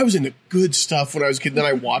think I was into good stuff when I was a kid. Then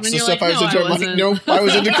I watched And the you're stuff like, I was "No, into. I I'm like, wasn't." nope, I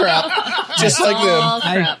was into crap, just like All them.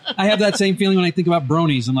 crap. I have that same feeling when I think about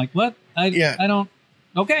bronies. I'm like, what? Yeah. I don't.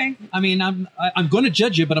 Okay. I mean, I'm going to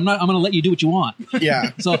judge you, but I'm going to let you do what you want.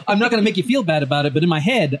 Yeah. So I'm not going to make you feel bad about it. But in my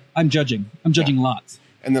head, I'm judging. I'm judging lots.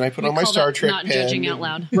 And then I put We on my call Star that Trek not pen. judging out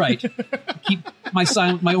loud. Right. Keep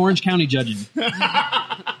my Orange County judging.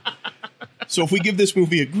 So if we give this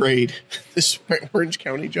movie a grade, this Orange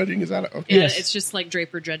County judging, is that okay? Yeah, Yes. it's just like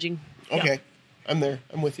Draper judging. Okay. I'm there.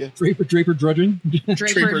 I'm with you. Draper drudging. Draper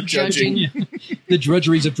Draper judging. judging. The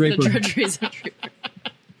drudgeries of The Draper. drudgeries of Draper.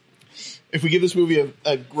 If we give this movie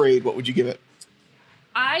a grade, what would you give it?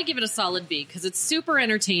 I give it a solid B because it's super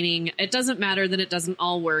entertaining. It doesn't matter that it doesn't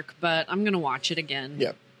all work, but I'm going to watch it again.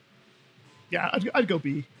 Yeah. Yeah, I'd go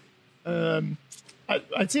B.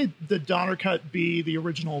 I'd say the Donner cut B, the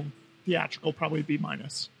original theatrical probably B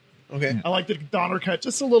minus. Okay. I like the Donner cut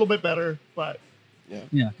just a little bit better, but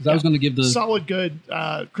Yeah, because I was going to give the solid good.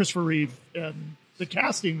 Christopher Reeve and the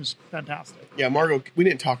casting's fantastic. Yeah, Margot. We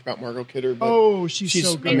didn't talk about Margot Kidder, but Oh, she's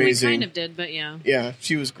so I good. mean, amazing. we kind of did, but yeah. yeah,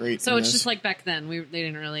 she was great. So in it's this. just like back then. They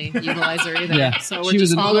didn't really utilize her either. Yeah. So we're She was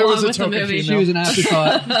just an- following there was along a with the token movie. she was an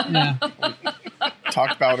afterthought. Yeah,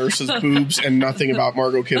 talked about Ursa's boobs and nothing about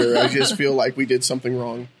Margot Kidder. I just feel like we did something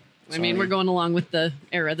wrong. I mean, Sorry. we're going along with the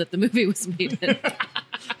era that the movie was made in.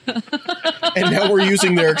 And now we're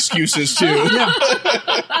using their excuses too.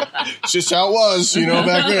 It's just how it was,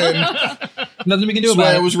 back then. nothing we can do That's why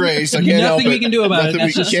about I it. was raised. I can't help Nothing it. we can do about it. Nothing we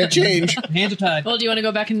That's just- can't change. Hands are tied. Well, do you want to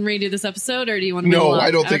go back and redo this episode, or do you want to No, move along?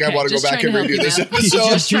 I don't think I Okay, want to go just back trying and to redo help this you, man. episode.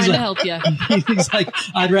 Just trying to help you. He's like,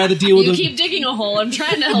 I'd rather deal with You the. keep digging a hole. I'm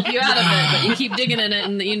trying to help you out of it, but you keep digging in it,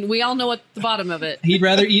 and we all know what the bottom of it. He'd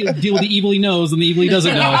rather deal with the evil he knows than the evil he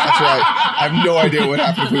doesn't know. That's right. I have no idea what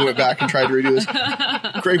happened if we went back and tried to redo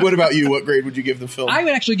this. Greg, what about you? What grade would you give the film? I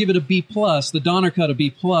would actually give it a B plus, the Donner cut a B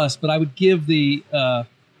plus, but I would give the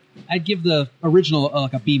I'd give the original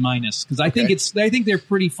like a B minus because I think they're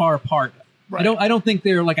pretty far apart. Right. I don't think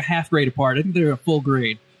they're like a half grade apart. I think they're a full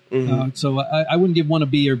grade. So I wouldn't give one a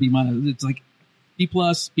B or B minus. It's like B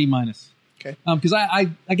plus, B minus. Okay. Because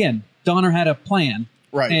I again, Donner had a plan,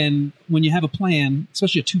 Right. And when you have a plan,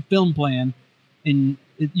 especially a 2-film plan, and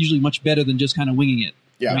it's usually much better than just kind of winging it.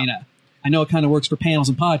 Yeah. I mean, I know it kind of works for panels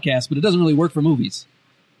and podcasts, but it doesn't really work for movies.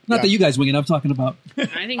 Not Yeah. that you guys wing it. I'm talking about. I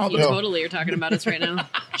think you know. totally are talking about us right now.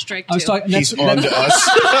 Strike two. I was talking. He's on to us.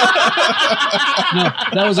 No,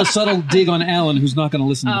 that was a subtle dig on Alan, who's not going to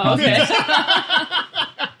listen to the Oh, podcast.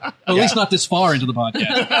 okay. At least not this far into the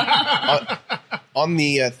podcast. On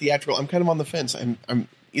the theatrical, I'm kind of on the fence. I'm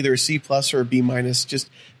either a C plus or a B minus. Just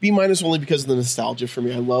B minus only because of the nostalgia for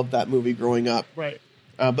me. I loved that movie growing up. Right.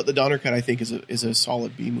 But the Donner cut, I think, is a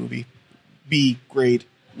solid B movie. B grade,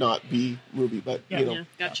 not B movie, but Yeah,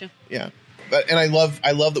 gotcha. yeah. And I love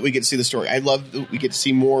that we get to see the story. I love that we get to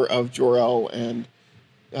see more of Jor-El and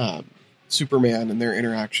Superman and their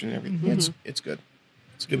interaction and everything. Mm-hmm. It's good.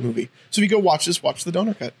 It's a good movie. So if you go watch this, watch the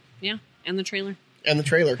Donner cut Yeah, and the trailer. and the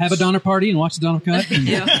trailer. Have a Donner party and watch the Donner cut. And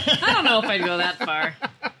Yeah. I don't know if I'd go that far.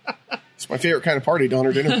 It's my favorite kind of party,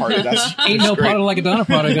 Donner dinner party. That's ain't no great. party like a Donner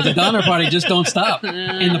party because the Donner party just don't stop.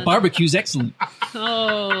 And the barbecue's excellent.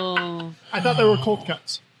 Oh. I thought they were cold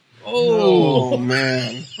cuts. Oh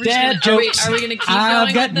man! Dad Are we jokes. going to keep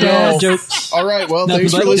I've going got with dad this? jokes. All right. Well, Nothing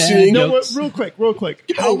thanks for but listening. dad No, jokes. real quick.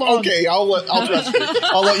 How Oh, long? okay, I'll trust you.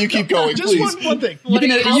 I'll let you keep going, Just please. one thing. What are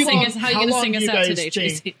you can- going you to sing can- us? How are you How going to long sing do us you out guys today, think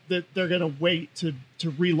Tracy? that they're going to wait to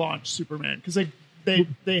relaunch Superman? Because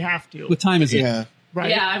they have to, What time is it? Yeah,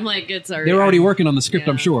 right? Yeah, I'm like, it's already. They're already working on the script,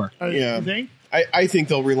 Yeah. I'm sure. yeah. You think? I think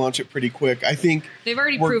they'll relaunch it pretty quick. I think. They've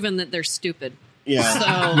already We're- proven that they're stupid. Yeah,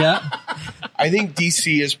 So Yeah. I think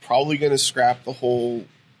DC is probably going to scrap the whole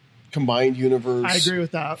combined universe. I agree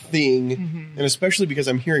with that. thing, and especially because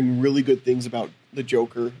I'm hearing really good things about the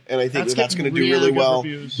Joker, and I think that's going to getting do really good well.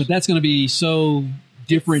 reviews. But that's going to be so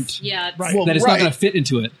different yeah, it's, Right. Well, that it's right. not going to fit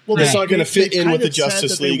into it. Well, It's they- not gonna they- fit they in kind with the of said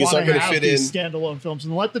Justice that they League. It's not wanna gonna have fit these in. standalone films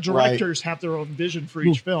and let the directors have their own vision for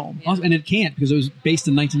each film. Yeah. And it can't because it was based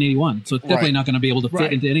in 1981. So it's definitely Right. not going to be able to fit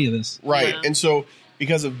Right. into any of this. Right, Yeah. and so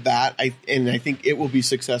because of that, I think it will be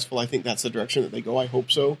successful. I think that's the direction that they go. I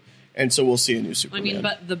hope so, and so we'll see a new I Superman. mean,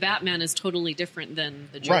 but the Batman is totally different than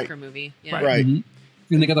the Joker Right. movie. Yeah. right,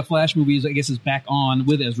 And they got the Flash movies, I guess, is back on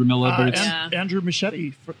with Ezra Miller, but it's Yeah. Andrew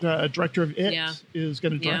Machete, director of It, Yeah. is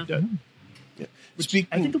going to direct Yeah. it. Yeah. I think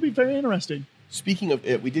Speaking it'll be very interesting. speaking of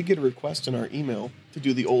it, we did get a request in our email to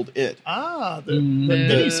do the old It, The Mm.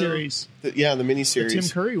 miniseries, the the miniseries. Tim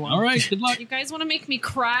Curry one. all right. Good luck. You guys want to make me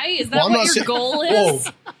cry? Is that Well, I'm what not your saying- goal is?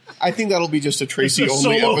 Whoa. I think that'll be just a Tracy It's a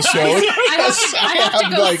only solo. episode. I have to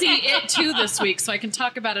I'm go like- see it too this week, so I can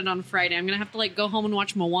talk about it on Friday. I'm gonna have to go home and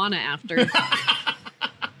watch Moana after.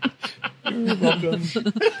 You're welcome.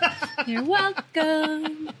 You're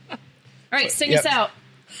welcome. All right, sing Yep. us out.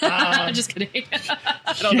 Just kidding.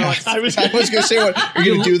 I don't know. I was I was going to say, what are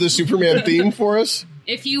you going to do the Superman theme for us?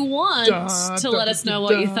 If you want to let us know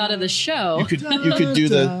what you thought of the show, You could do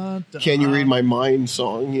the "Can you read my mind"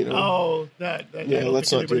 song. You know. Oh, that Yeah, I don't let's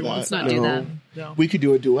think not do anybody that. wants Let's not do that. No. We could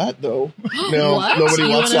do a duet though. No, what? nobody you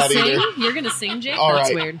wants wanna that sing? either. You're gonna sing, Jake? All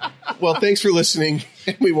That's right. weird. Well, thanks for listening,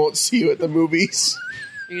 and we won't see you at the movies.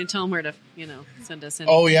 You're going to tell them where to, send us in.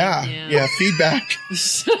 Oh, yeah. Feedback.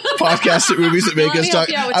 Podcast at movies that make us talk.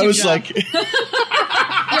 I was like, you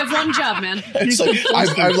have one job, man. It's like,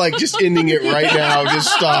 I'm like just ending it right now.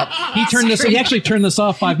 Just stop. He actually turned this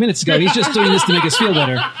off 5 minutes ago. He's just doing this to make us feel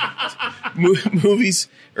better. Movies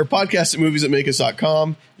or podcast at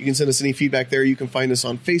movies@makeus.com. You can send us any feedback there. You can find us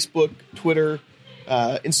on Facebook, Twitter,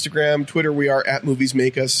 Instagram, Twitter. We are at Movies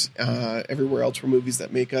Make Us. Everywhere else for Movies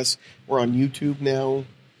That Make Us. We're on YouTube now.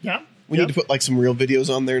 Yeah. We need to put like some real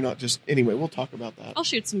videos on there, not just. Anyway, we'll talk about that. I'll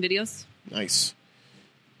shoot some videos. Nice.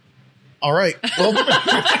 All right. Well, I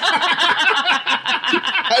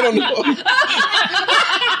don't know.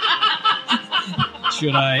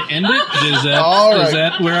 Should I end it? Is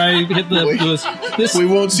that where I hit the? This we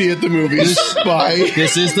won't see you at the movies. Bye.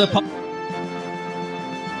 This is the.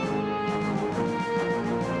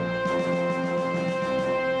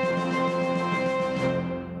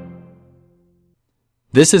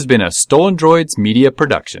 This has been a Stolen Droids Media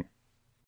production.